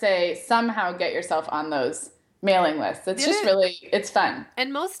 I would say somehow get yourself on those mailing lists. It's just really, it's fun.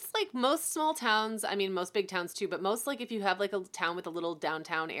 And most small towns, I mean, most big towns too, but most if you have like a town with a little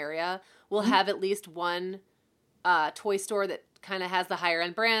downtown area, will have at least one toy store that kind of has the higher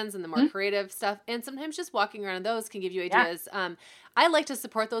end brands and the more creative stuff. And sometimes just walking around those can give you ideas. Yeah. I like to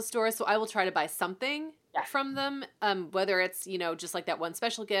support those stores, so I will try to buy something from them, whether it's, just like that one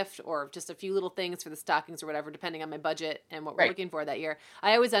special gift or just a few little things for the stockings or whatever, depending on my budget and what we're looking for that year.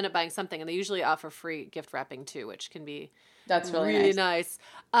 I always end up buying something, and they usually offer free gift wrapping too, which can be really nice.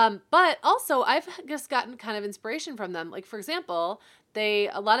 But also, I've just gotten kind of inspiration from them. Like, for example,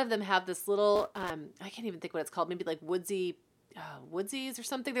 a lot of them have this little, I can't even think what it's called, maybe like woodsies or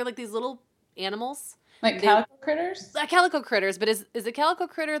something. They're like these little animals. Like calico critters? Calico critters, but is a calico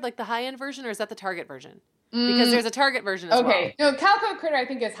critter like the high-end version, or is that the Target version? Because there's a Target version as well. Okay. No, calico critter I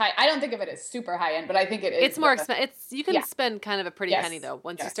think is high. I don't think of it as super high-end, but I think it is. It's more expensive. You can spend kind of a pretty penny, though,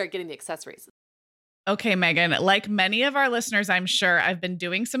 once you start getting the accessories. Okay, Megan, like many of our listeners, I'm sure I've been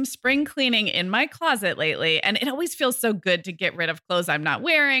doing some spring cleaning in my closet lately, and it always feels so good to get rid of clothes I'm not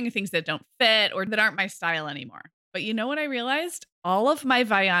wearing, things that don't fit or that aren't my style anymore. But you know what I realized? All of my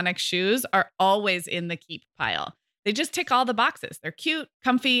Vionic shoes are always in the keep pile. They just tick all the boxes. They're cute,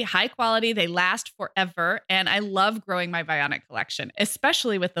 comfy, high quality. They last forever. And I love growing my Vionic collection,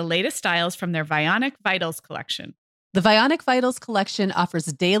 especially with the latest styles from their Vionic Vitals collection. The Vionic Vitals collection offers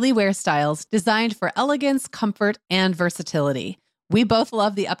daily wear styles designed for elegance, comfort, and versatility. We both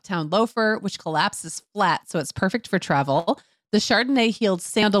love the Uptown loafer, which collapses flat, so it's perfect for travel. The Chardonnay heeled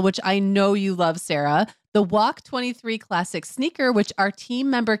sandal, which I know you love, Sarah. The Walk 23 Classic sneaker, which our team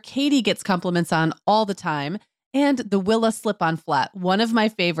member Katie gets compliments on all the time. And the Willa slip-on flat, one of my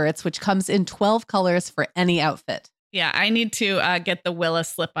favorites, which comes in 12 colors for any outfit. Yeah, I need to get the Willa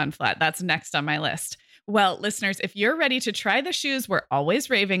slip-on flat. That's next on my list. Well, listeners, if you're ready to try the shoes we're always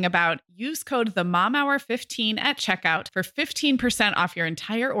raving about, use code TheMomHour15 at checkout for 15% off your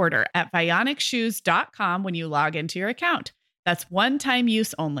entire order at VionicShoes.com when you log into your account. That's one-time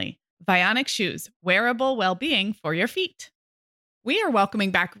use only. Vionic Shoes, wearable well-being for your feet. We are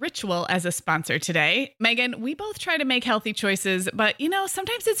welcoming back Ritual as a sponsor today. Megan, we both try to make healthy choices, but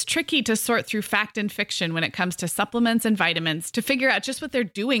sometimes it's tricky to sort through fact and fiction when it comes to supplements and vitamins to figure out just what they're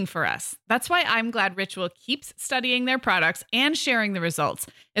doing for us. That's why I'm glad Ritual keeps studying their products and sharing the results,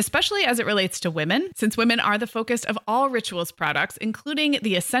 especially as it relates to women, since women are the focus of all Ritual's products, including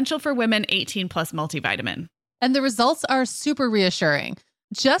the Essential for Women 18+ multivitamin. And the results are super reassuring.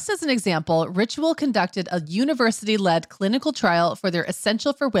 Just as an example, Ritual conducted a university-led clinical trial for their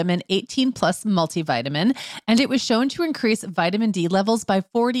Essential for Women 18+ multivitamin, and it was shown to increase vitamin D levels by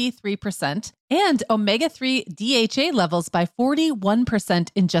 43% and omega-3 DHA levels by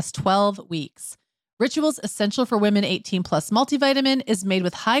 41% in just 12 weeks. Ritual's Essential for Women 18+ multivitamin is made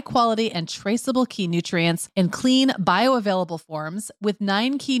with high-quality and traceable key nutrients in clean, bioavailable forms with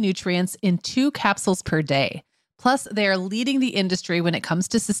 9 key nutrients in 2 capsules per day. Plus, they are leading the industry when it comes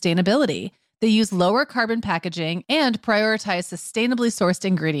to sustainability. They use lower carbon packaging and prioritize sustainably sourced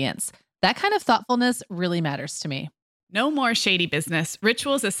ingredients. That kind of thoughtfulness really matters to me. No more shady business.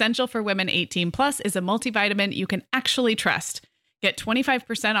 Ritual's Essential for Women 18+ is a multivitamin you can actually trust. Get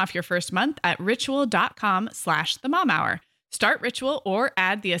 25% off your first month at ritual.com/themomhour. Start Ritual or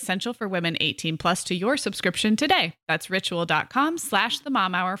add the Essential for Women 18+ to your subscription today. That's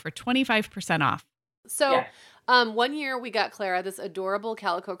ritual.com/themomhour for 25% off. So, one year we got Clara this adorable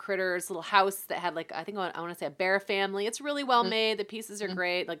Calico Critters little house that had I want to say a bear family. It's really well made. The pieces are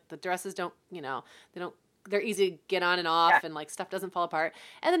great. Like the dresses they're easy to get on and off and stuff doesn't fall apart.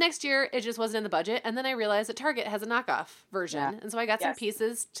 And the next year it just wasn't in the budget. And then I realized that Target has a knockoff version. Yeah. And so I got some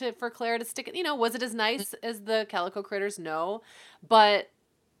pieces for Clara to stick it. Was it as nice as the Calico Critters? No, but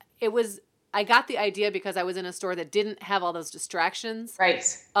I got the idea because I was in a store that didn't have all those distractions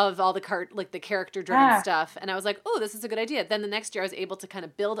of all the character-driven stuff. And I was like, oh, this is a good idea. Then the next year I was able to kind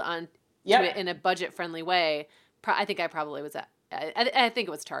of build on to it in a budget-friendly way. I think I probably was I think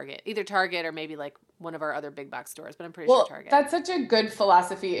it was Target. Either Target or maybe one of our other big box stores, but I'm pretty sure Target. That's such a good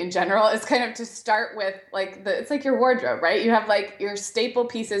philosophy in general. It's kind of to start with it's like your wardrobe, right? You have your staple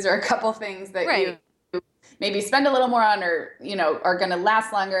pieces or a couple things that you maybe spend a little more on or, are going to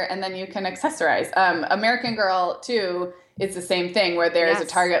last longer, and then you can accessorize. American Girl, too, it's the same thing where there is a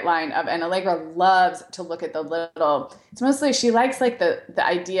Target line of, and Allegra loves to look at the little, it's mostly, she likes the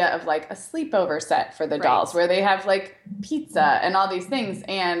idea of a sleepover set for the dolls where they have pizza and all these things.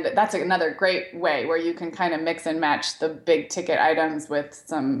 And that's another great way where you can kind of mix and match the big ticket items with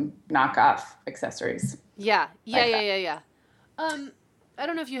some knockoff accessories. Yeah. I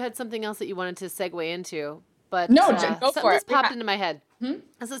don't know if you had something else that you wanted to segue into. But no, go something for just it. popped into my head. Hmm?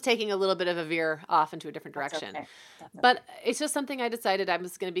 This is taking a little bit of a veer off into a different direction. Okay. But it's just something I decided I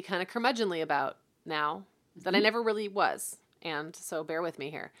was going to be kind of curmudgeonly about now that I never really was. And so bear with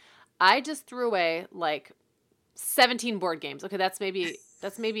me here. I just threw away like 17 board games. Okay, that's maybe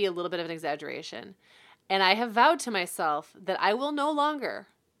a little bit of an exaggeration. And I have vowed to myself that I will no longer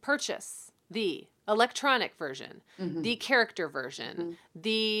purchase the electronic version, the character version,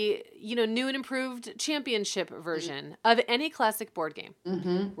 the new and improved championship version of any classic board game.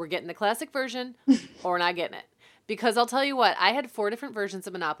 We're getting the classic version or we're not getting it. Because I'll tell you what, I had 4 different versions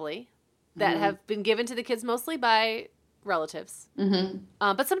of Monopoly that have been given to the kids mostly by relatives.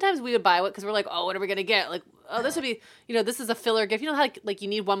 But sometimes we would buy it because we're like, oh, what are we going to get? Like, oh, this would be, this is a filler gift. You know how like you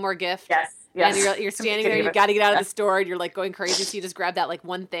need one more gift? Yes. And you're standing there, you got to get out of the store and you're like going crazy. So you just grab that like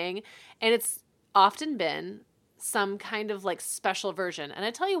one thing. And it's often been some kind of like special version. And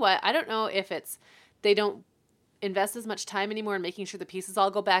I tell you what, I don't know if it's they don't invest as much time anymore in making sure the pieces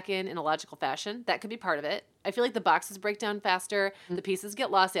all go back in a logical fashion. That could be part of it. I feel like the boxes break down faster. The pieces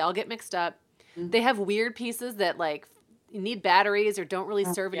get lost. They all get mixed up. They have weird pieces that like need batteries or don't really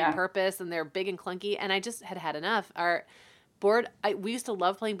serve any purpose, and they're big and clunky. And I just had enough. We used to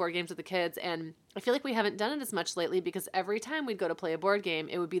love playing board games with the kids, and I feel like we haven't done it as much lately because every time we'd go to play a board game,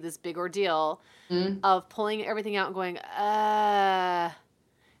 it would be this big ordeal of pulling everything out and going,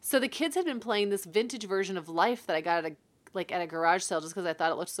 So the kids had been playing this vintage version of Life that I got at a garage sale just because I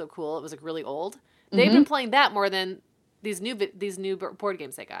thought it looked so cool. It was like really old. They've been playing that more than these new board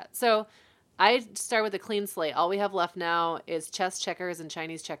games they got. So I start with a clean slate. All we have left now is chess, checkers, and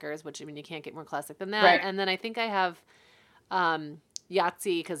Chinese checkers, which, I mean, you can't get more classic than that. Right. And then I think I have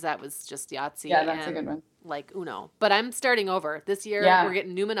Yahtzee, because that was just Yahtzee. Yeah, that's a good one. Like Uno. But I'm starting over. This year, we're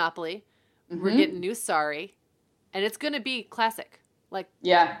getting new Monopoly. We're getting new Sorry. And it's going to be classic. Like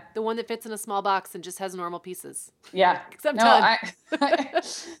the one that fits in a small box and just has normal pieces. Yeah. Except I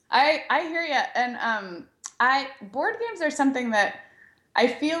hear you. And board games are something that I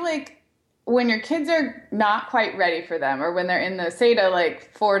feel like when your kids are not quite ready for them, or when they're in the, say, to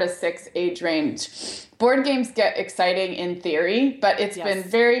like 4 to 6 age range, board games get exciting in theory, but it's been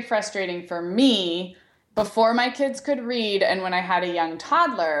very frustrating for me before my kids could read. And when I had a young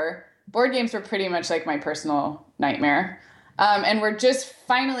toddler, board games were pretty much like my personal nightmare. And we're just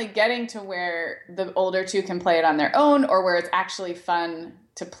finally getting to where the older 2 can play it on their own, or where it's actually fun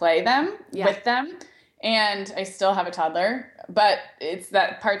to play them with them. And I still have a toddler, but it's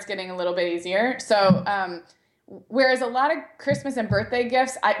that part's getting a little bit easier. So, whereas a lot of Christmas and birthday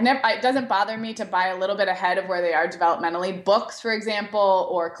gifts, it doesn't bother me to buy a little bit ahead of where they are developmentally. Books, for example,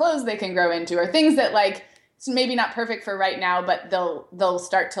 or clothes they can grow into, or things that like it's maybe not perfect for right now, but they'll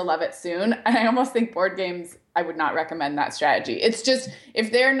start to love it soon. And I almost think board games, I would not recommend that strategy. It's just,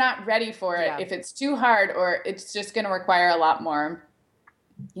 if they're not ready for it, if it's too hard, or it's just going to require a lot more,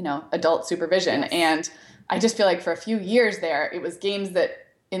 adult supervision. And I just feel like for a few years there, it was games that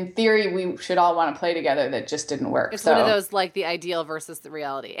in theory we should all want to play together that just didn't work. It's one of those like the ideal versus the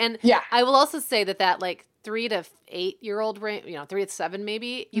reality. And I will also say that like 3 to 8-year-old range, 3 to 7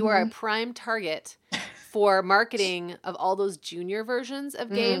 maybe, you are a prime target for marketing of all those junior versions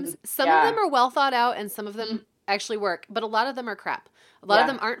of games. Some of them are well thought out and some of them actually work, but a lot of them are crap. A lot of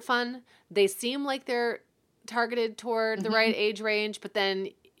them aren't fun. They seem like they're targeted toward the right age range, but then,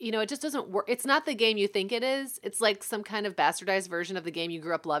 it just doesn't work. It's not the game you think it is. It's like some kind of bastardized version of the game you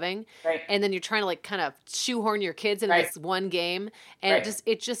grew up loving. Right. And then you're trying to like kind of shoehorn your kids into this one game, and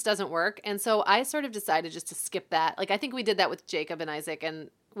it just doesn't work. And so I sort of decided just to skip that. Like I think we did that with Jacob and Isaac,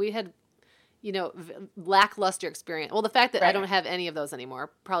 and we had lackluster experience. Well, the fact that I don't have any of those anymore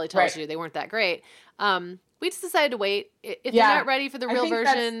probably tells you they weren't that great. We just decided to wait. If you're not ready for the real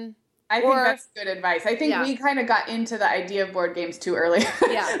version, I think that's good advice. I think we kind of got into the idea of board games too early.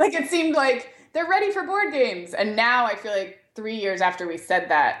 Like it seemed like they're ready for board games. And now I feel like 3 years after we said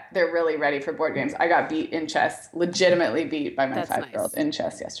that, they're really ready for board games. I got beat in chess, legitimately beat by my 5-year-old in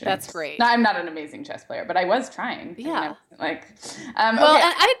chess yesterday. That's great. No, I'm not an amazing chess player, but I was trying. Yeah. I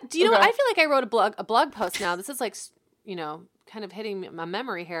feel like I wrote a blog post now. This is like, kind of hitting my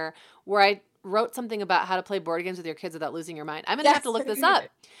memory here, where I wrote something about how to play board games with your kids without losing your mind. I'm going to have to look this up.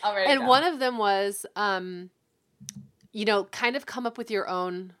 And one of them was, kind of come up with your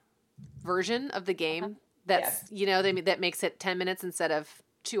own version of the game that's, that makes it 10 minutes instead of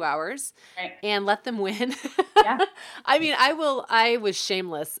 2 hours and let them win. I mean, I was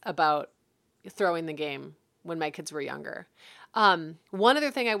shameless about throwing the game when my kids were younger. One other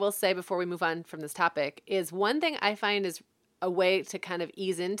thing I will say before we move on from this topic is one thing I find is a way to kind of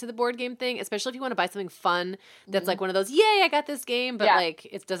ease into the board game thing, especially if you want to buy something fun that's like one of those, yay, I got this game, but like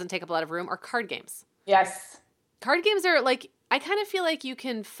it doesn't take up a lot of room, or card games. Yes. Card games are like, I kind of feel like you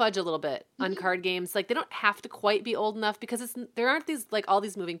can fudge a little bit on card games. Like they don't have to quite be old enough because there aren't these like all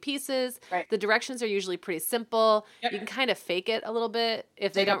these moving pieces. Right. The directions are usually pretty simple. Yep. You can kind of fake it a little bit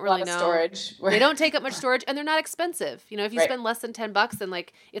if they don't really know. Storage. They don't take up much storage and they're not expensive. You know, if you spend less than $10, then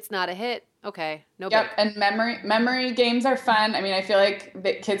like it's not a hit. Okay, no big. Yep, and memory games are fun. I mean, I feel like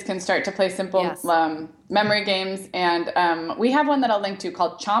the kids can start to play simple memory games, and we have one that I'll link to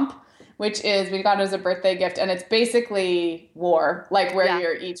called Chomp, which is we got it as a birthday gift, and it's basically war, like where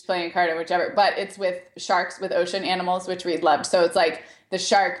you're each playing a card or whichever, but it's with sharks, with ocean animals, which we loved. So it's like the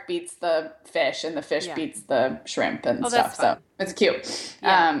shark beats the fish, and the fish beats the shrimp and stuff. So it's cute.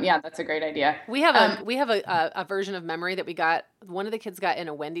 Yeah. That's a great idea. We have a version of memory that we got. One of the kids got in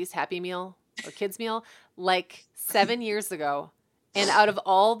a Wendy's Happy Meal or kids meal like 7 years ago. And out of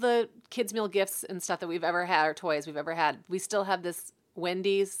all the kids meal gifts and stuff that we've ever had, or toys we've ever had, we still have this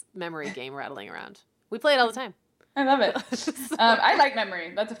Wendy's memory game rattling around. We play it all the time. I love it. I like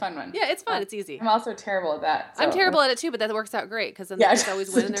memory. That's a fun one. Yeah, it's fun. It's easy. I'm also terrible at that. So. I'm terrible at it too, but that works out great because then the kids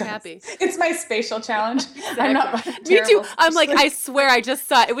always win and they're happy. It's my spatial challenge. Exactly. I'm not Me too. I'm like, I swear I just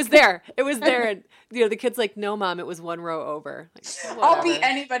saw it. It was there. It was there. And the kid's like, no, Mom, it was one row over. Like, I'll beat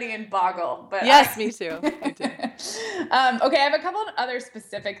anybody in Boggle. But yes, me too. Me too. Okay, I have a couple of other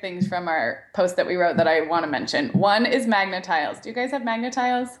specific things from our post that we wrote that I want to mention. One is Magna-Tiles. Do you guys have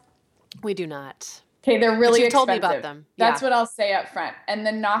Magna-Tiles? We do not. Okay, they're really expensive. Told me about them. That's what I'll say up front. And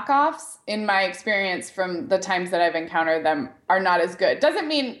the knockoffs, in my experience from the times that I've encountered them, are not as good. Doesn't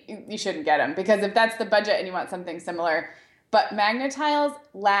mean you shouldn't get them, because if that's the budget and you want something similar. But Magna-Tiles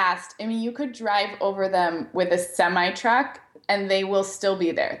last. I mean, you could drive over them with a semi-truck and they will still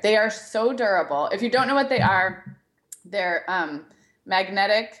be there. They are so durable. If you don't know what they are, they're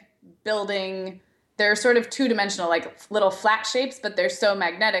magnetic building. They're sort of two-dimensional, like little flat shapes, but they're so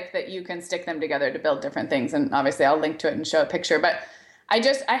magnetic that you can stick them together to build different things. And obviously I'll link to it and show a picture. But I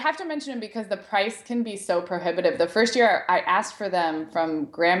have to mention them because the price can be so prohibitive. The first year I asked for them from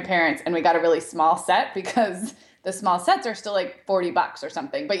grandparents and we got a really small set because the small sets are still like $40 or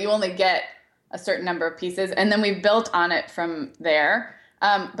something, but you only get a certain number of pieces. And then we built on it from there.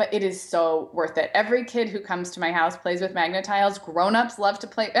 But it is so worth it. Every kid who comes to my house plays with Magna-Tiles. Grown-ups love to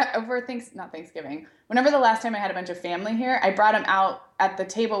play over not Thanksgiving. Whenever the last time I had a bunch of family here, I brought them out at the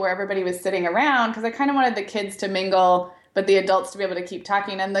table where everybody was sitting around because I kind of wanted the kids to mingle, but the adults to be able to keep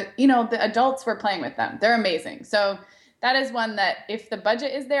talking. And the adults were playing with them. They're amazing. So that is one that if the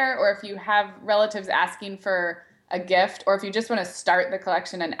budget is there, or if you have relatives asking for a gift, or if you just want to start the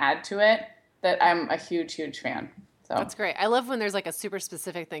collection and add to it, that I'm a huge, huge fan. So. That's great. I love when there's like a super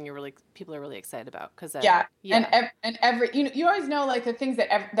specific thing people are really excited about because and every you always know like the things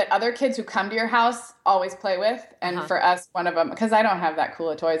that other kids who come to your house always play with, and for us one of them, because I don't have that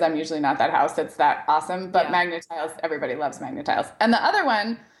cool of toys, I'm usually not that house that's that awesome, but Magna-Tiles, everybody loves Magna-Tiles. And the other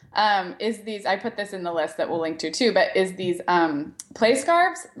one is these, I put this in the list that we'll link to too, but is these play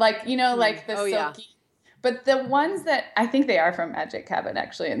scarves, like like the silky. But the ones that I think they are from Magic Cabin,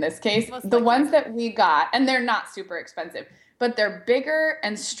 actually, in this case, the ones that we got, and they're not super expensive, but they're bigger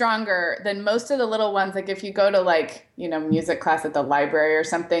and stronger than most of the little ones. Like if you go to like, music class at the library or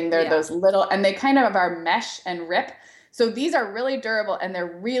something, they're those little, and they kind of are mesh and rip. So these are really durable and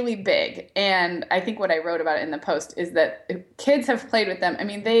they're really big. And I think what I wrote about it in the post is that kids have played with them. I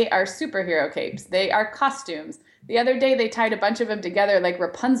mean, they are superhero capes. They are costumes. The other day, they tied a bunch of them together like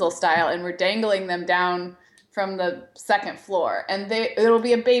Rapunzel style and were dangling them down from the second floor. And it'll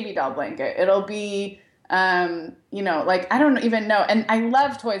be a baby doll blanket. It'll be, like, I don't even know. And I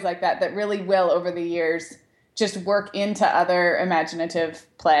love toys like that really will, over the years, just work into other imaginative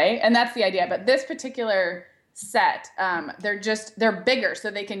play. And that's the idea. But this particular set, they're bigger,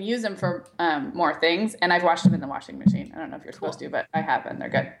 so they can use them for more things. And I've washed them in the washing machine. I don't know if you're supposed to, but I have, and they're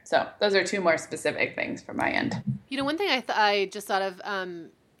good. So those are two more specific things from my end. One thing I just thought of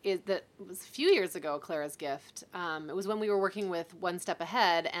is that it was a few years ago, Clara's gift. It was when we were working with One Step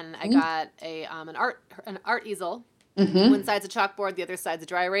Ahead, and I got an art easel. Mm-hmm. One side's a chalkboard, the other side's a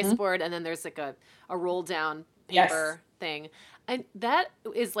dry erase board, and then there's like a roll down paper thing. And that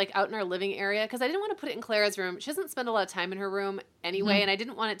is like out in our living area because I didn't want to put it in Clara's room. She doesn't spend a lot of time in her room anyway, and I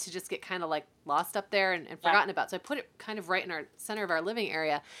didn't want it to just get kind of like lost up there and forgotten about. So I put it kind of right in our center of our living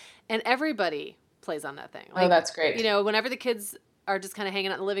area, and everybody plays on that thing. Like, that's great. Whenever the kids are just kind of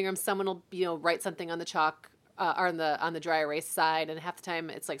hanging out in the living room, someone will write something on the chalk or on the dry erase side, and half the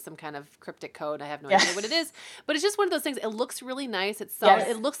time it's like some kind of cryptic code. I have no idea what it is, but it's just one of those things. It looks really nice. It's solid.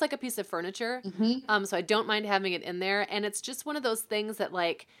 It looks like a piece of furniture. So I don't mind having it in there, and it's just one of those things that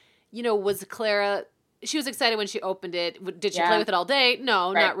was Clara she was excited when she opened it. Did she play with it all day?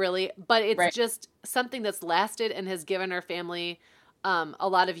 No, not really. But it's just something that's lasted and has given our family a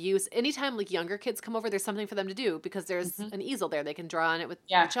lot of use. Anytime like younger kids come over, there's something for them to do because there's an easel there. They can draw on it with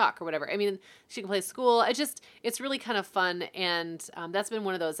chalk or whatever. I mean, she can play school. It's really kind of fun. And that's been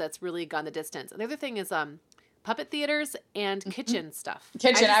one of those that's really gone the distance. And the other thing is puppet theaters and kitchen stuff.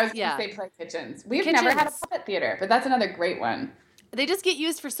 I was going to say play kitchens. We've never had a puppet theater, but that's another great one. They just get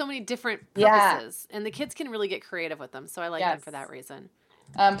used for so many different purposes, and the kids can really get creative with them. So I like them for that reason.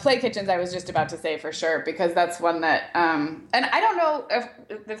 Play kitchens, I was just about to say for sure, because that's one that, and I don't know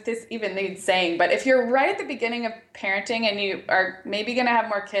if this even needs saying, but if you're right at the beginning of parenting and you are maybe going to have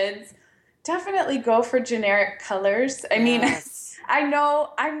more kids, definitely go for generic colors. I mean, I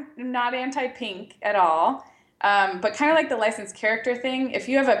know I'm not anti-pink at all. But kind of like the licensed character thing, if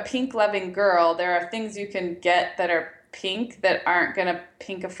you have a pink loving girl, there are things you can get that are pink that aren't going to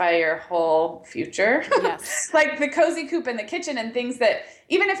pinkify your whole future. Yes. Like the cozy coop in the kitchen and things that,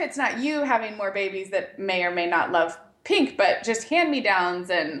 even if it's not you having more babies that may or may not love pink, but just hand-me-downs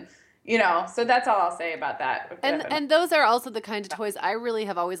and, so that's all I'll say about that. And those are also the kind of toys I really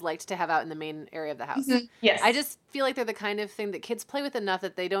have always liked to have out in the main area of the house. Mm-hmm. Yes. I just feel like they're the kind of thing that kids play with enough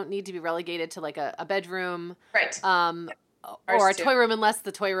that they don't need to be relegated to like a bedroom. Right. Or a toy room, unless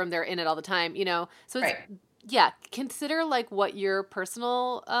the toy room they're in it all the time, So it's, consider like what your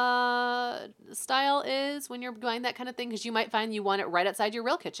personal style is when you're doing that kind of thing, because you might find you want it right outside your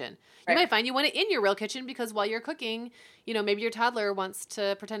real kitchen. You might find you want it in your real kitchen because while you're cooking, maybe your toddler wants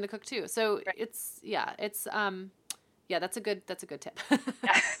to pretend to cook too. So that's a good tip.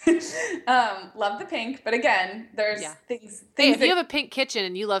 Love the pink, but again, there's things. Hey, if you have a pink kitchen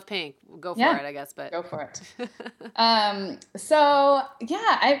and you love pink, go for it, I guess. But go for it.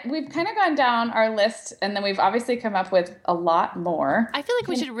 We've kind of gone down our list, and then we've obviously come up with a lot more. I feel like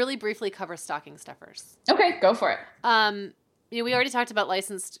we should really briefly cover stocking stuffers. Okay, go for it. We already talked about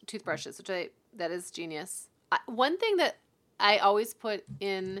licensed toothbrushes, that is genius. One thing that I always put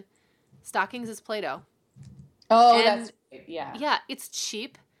in stockings is Play-Doh. Oh, that's great. Yeah. Yeah, it's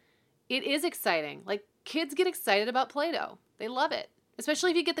cheap. It is exciting. Like, kids get excited about Play-Doh. They love it.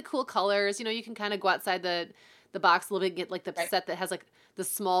 Especially if you get the cool colors. You can kind of go outside the box a little bit and get, like, the set that has, like, the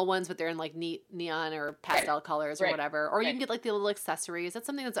small ones, but they're in, like, neat neon or pastel colors or whatever. Or you can get, like, the little accessories. That's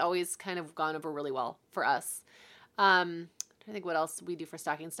something that's always kind of gone over really well for us. I think what else we do for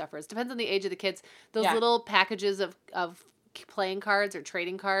stocking stuffers. Depends on the age of the kids. Those little packages of playing cards or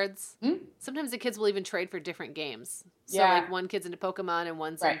trading cards. Sometimes the kids will even trade for different games. So like one kid's into Pokemon and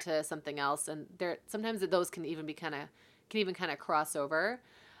one's into something else, and sometimes those can even kind of cross over.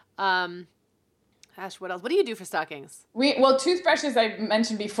 Gosh, what else? What do you do for stockings? Toothbrushes I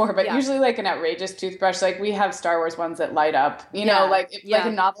mentioned before, but usually like an outrageous toothbrush. Like we have Star Wars ones that light up, like a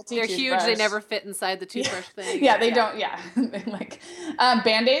novelty They're toothbrush. Huge. They never fit inside the toothbrush thing. They don't. Yeah. Like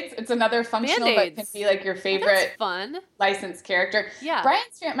Band-Aids. It's another functional, Band-Aids. but can be like your favorite fun licensed character. Yeah.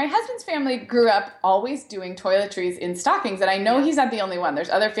 My husband's family grew up always doing toiletries in stockings, and I know he's not the only one. There's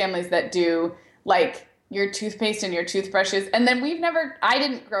other families that do like your toothpaste and your toothbrushes, and then I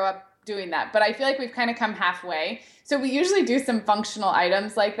didn't grow up doing that, but I feel like we've kind of come halfway. So we usually do some functional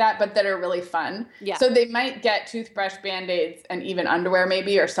items like that, but that are really fun. Yeah. So they might get toothbrush, Band-Aids, and even underwear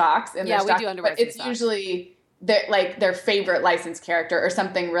maybe, or socks in their stock. We do underwear, but it's usually their favorite licensed character or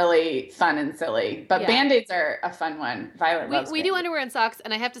something really fun and silly. But Band-Aids are a fun one. Violet loves We do underwear and socks,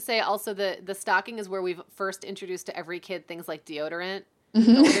 and I have to say also the stocking is where we've first introduced to every kid things like deodorant.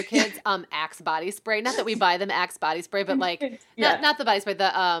 The older kids, Axe body spray. Not that we buy them Axe body spray, but like not the body spray,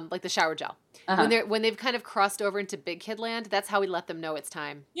 the like the shower gel. When they've kind of crossed over into big kid land, that's how we let them know it's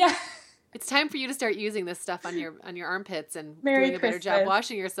time. Yeah. It's time for you to start using this stuff on your armpits and Merry doing a better job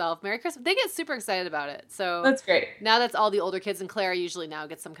washing yourself. Merry Christmas. They get super excited about it. So that's great. Now that's all the older kids, and Claire usually now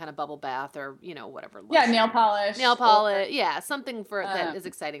gets some kind of bubble bath or, whatever. Yeah, nail polish. Yeah, something that is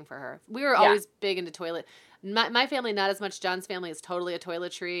exciting for her. We were always big into toilet. My family, not as much. John's family is totally a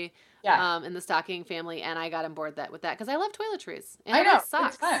toiletry. Yeah. In the stocking family, and I got on board with that because I love toiletries. And I know,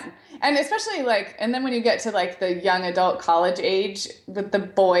 socks. It's fun, and especially and then when you get to like the young adult college age with the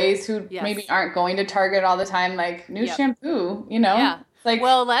boys who maybe aren't going to Target all the time, like new shampoo, Yeah.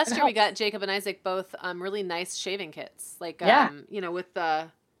 Last year we got Jacob and Isaac both really nice shaving kits, with the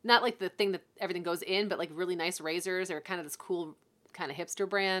not like the thing that everything goes in, but like really nice razors or kind of this cool kind of hipster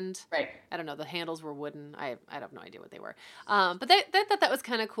brand. Right. I don't know. The handles were wooden. I have no idea what they were. But they thought that was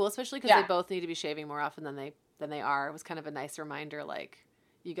kind of cool, especially because they both need to be shaving more often than they are. It was kind of a nice reminder, like,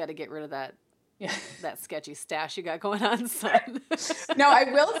 you got to get rid of that, that sketchy stash you got going on, son. No, I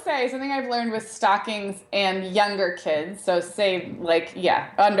will say something I've learned with stockings and younger kids, so say like,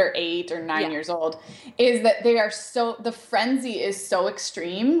 under 8 or 9 years old, is that the frenzy is so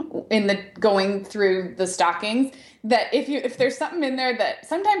extreme in the going through the stockings that if there's something in there that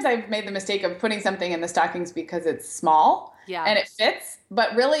sometimes I've made the mistake of putting something in the stockings because it's small and it fits,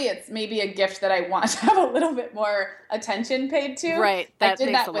 but really it's maybe a gift that I want to have a little bit more attention paid to. Right. I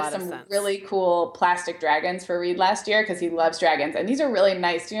did that with some really cool plastic dragons for Reed last year because he loves dragons. And these are really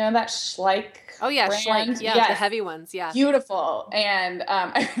nice. Do you know that Schleich? Oh, yeah. brand? Schleich. Yeah, the heavy ones. Yeah. Beautiful. And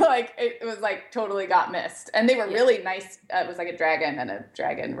I feel like it was like totally got missed. And they were really nice. It was like a dragon and a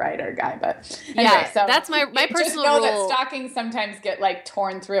dragon rider guy. But anyway, so that's my personal just know rule. That stockings sometimes get like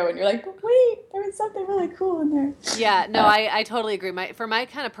torn through and you're like, wait, there was something really cool in there. Yeah, no, I totally agree. For my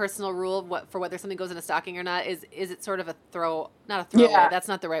kind of personal rule for whether something goes in a stocking or not is it sort of a not a throwaway, that's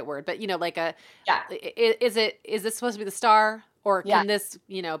not the right word, but like is this supposed to be the star or can this,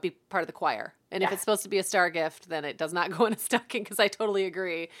 be part of the choir? And if it's supposed to be a star gift, then it does not go in a stocking because I totally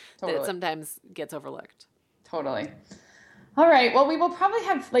agree that it sometimes gets overlooked. Totally. All right. Well, we will probably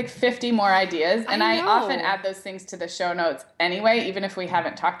have like 50 more ideas. And I often add those things to the show notes anyway, even if we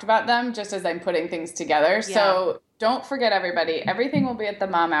haven't talked about them, just as I'm putting things together. Yeah. So don't forget, everybody, everything will be at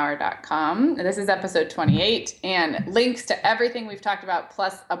themomhour.com. This is episode 28 and links to everything we've talked about,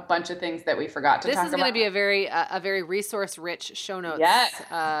 plus a bunch of things that we forgot to talk about. This is going to be a very resource-rich show notes, yes.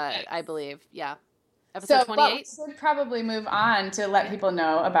 I believe. Yeah. Episode 28. We should probably move on to let people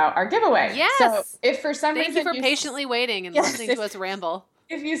know about our giveaway. Yes. So if for some reason Thank you for patiently waiting and listening to us ramble.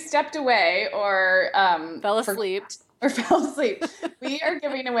 If you stepped away or fell asleep. We are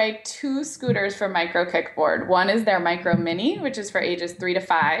giving away 2 scooters for Micro Kickboard. One is their Micro Mini, which is for ages 3 to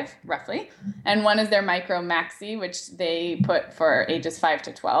 5, roughly. And one is their Micro Maxi, which they put for ages 5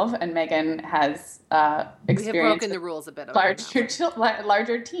 to 12. And Megan has experience. We have broken the rules a bit.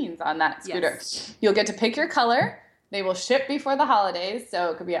 Larger teens on that scooter. Yes. You'll get to pick your color. They will ship before the holidays,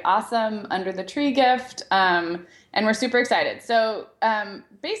 so it could be an awesome under the tree gift. And we're super excited. So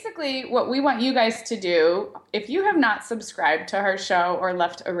basically what we want you guys to do, if you have not subscribed to our show or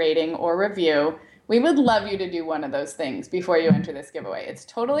left a rating or review, we would love you to do one of those things before you enter this giveaway. It's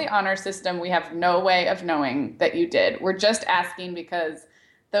totally on our system. We have no way of knowing that you did. We're just asking because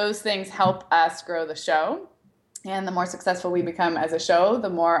those things help us grow the show. And the more successful we become as a show, the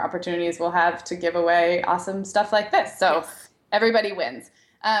more opportunities we'll have to give away awesome stuff like this. So everybody wins.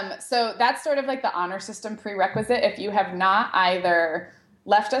 So that's sort of like the honor system prerequisite. If you have not either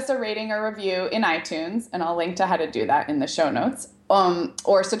left us a rating or review in iTunes, and I'll link to how to do that in the show notes,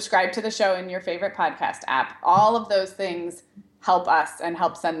 or subscribe to the show in your favorite podcast app, all of those things help us and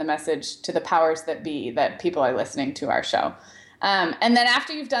help send the message to the powers that be that people are listening to our show. And then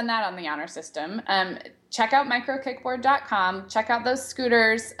after you've done that on the honor system, check out microkickboard.com, check out those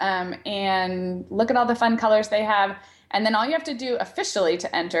scooters, and look at all the fun colors they have. And then all you have to do officially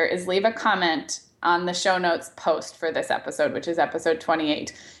to enter is leave a comment on the show notes post for this episode, which is episode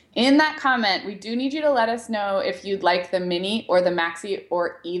 28. In that comment, we do need you to let us know if you'd like the mini or the maxi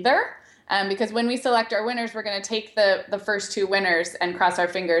or either. Because when we select our winners, we're going to take the first 2 winners and cross our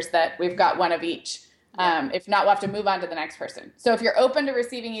fingers that we've got one of each. If not, we'll have to move on to the next person. So if you're open to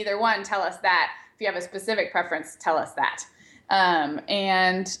receiving either one, tell us that. If you have a specific preference, tell us that.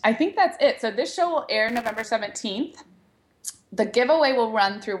 And I think that's it. So this show will air November 17th. The giveaway will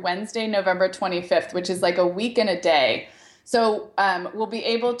run through Wednesday, November 25th, which is like a week and a day. So we'll be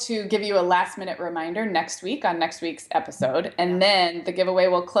able to give you a last-minute reminder next week on next week's episode. And then the giveaway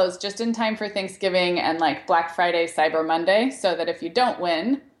will close just in time for Thanksgiving and like Black Friday, Cyber Monday, so that if you don't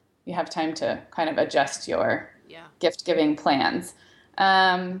win, you have time to kind of adjust your gift-giving plans.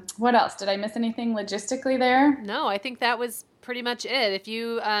 What else? Did I miss anything logistically there? No, I think that was pretty much it. If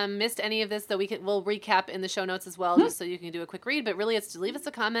you missed any of this, though, we'll recap in the show notes as well, just so you can do a quick read. But really, it's to leave us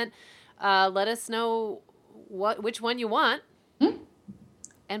a comment. Let us know which one you want.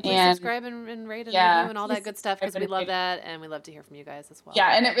 And please subscribe and rate and review and all that good stuff, because we love that, and we love to hear from you guys as well.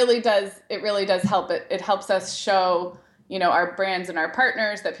 Yeah, and it really does help. It helps us show our brands and our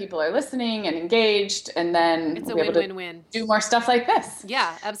partners that people are listening and engaged, and then it's a win-win-win. Do more stuff like this.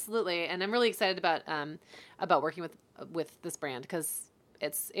 Yeah, absolutely. And I'm really excited about working with this brand, because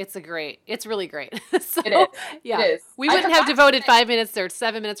It's really great. So, it is. Yeah. It is. We wouldn't have devoted 5 minutes or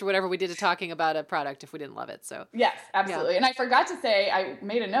 7 minutes or whatever we did to talking about a product if we didn't love it. So yes, absolutely. Yeah. And I forgot to say, I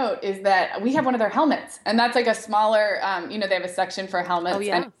made a note, is that we have one of their helmets, and that's like a smaller, they have a section for helmets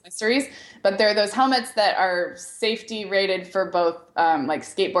and accessories, but they're those helmets that are safety rated for both like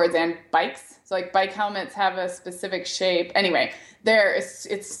skateboards and bikes. So like bike helmets have a specific shape. Anyway,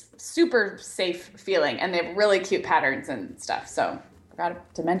 it's super safe feeling, and they have really cute patterns and stuff. So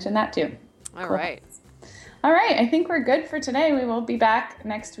forgot to mention that too. All right. All right. I think we're good for today. We will be back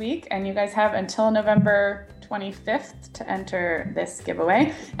next week, and you guys have until November 25th to enter this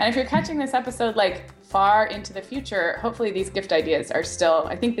giveaway. And if you're catching this episode like far into the future, hopefully these gift ideas are still,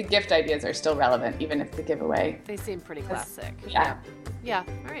 I think the gift ideas are still relevant, even if the giveaway. They seem pretty classic. Yeah. Yeah.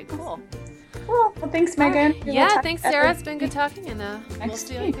 All right, cool. Cool. Well, thanks, Megan. Right. Yeah, thanks, Sarah. It's been good talking, and we'll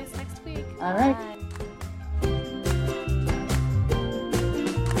see you guys next week. All right. Bye.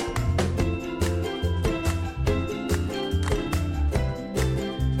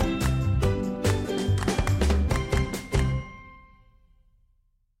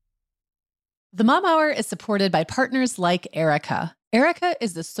 The Mom Hour is supported by partners like Erica. Erica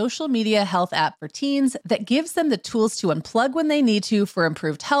is the social media health app for teens that gives them the tools to unplug when they need to for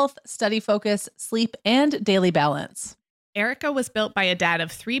improved health, study focus, sleep, and daily balance. Erica was built by a dad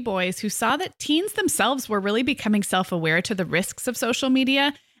of 3 boys who saw that teens themselves were really becoming self-aware to the risks of social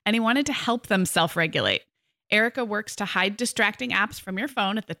media, and he wanted to help them self-regulate. Erica works to hide distracting apps from your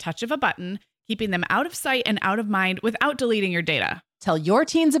phone at the touch of a button, keeping them out of sight and out of mind without deleting your data. Tell your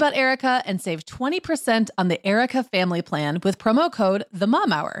teens about Erica and save 20% on the Erica family plan with promo code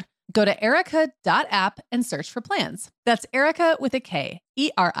TheMomHour. Go to erica.app and search for plans. That's Erica with a K,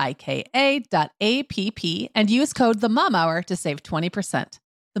 ERIKA.app, and use code TheMomHour to save 20%.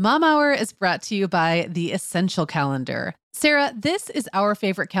 The Mom Hour is brought to you by the Essential Calendar. Sarah, this is our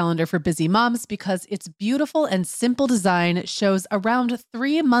favorite calendar for busy moms because its beautiful and simple design shows around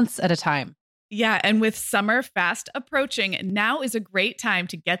 3 months at a time. Yeah, and with summer fast approaching, now is a great time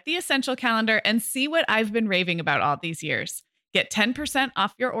to get the Essential Calendar and see what I've been raving about all these years. Get 10%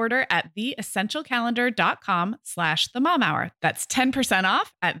 off your order at theessentialcalendar.com/themomhour. That's 10%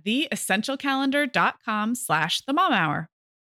 off at theessentialcalendar.com/themomhour.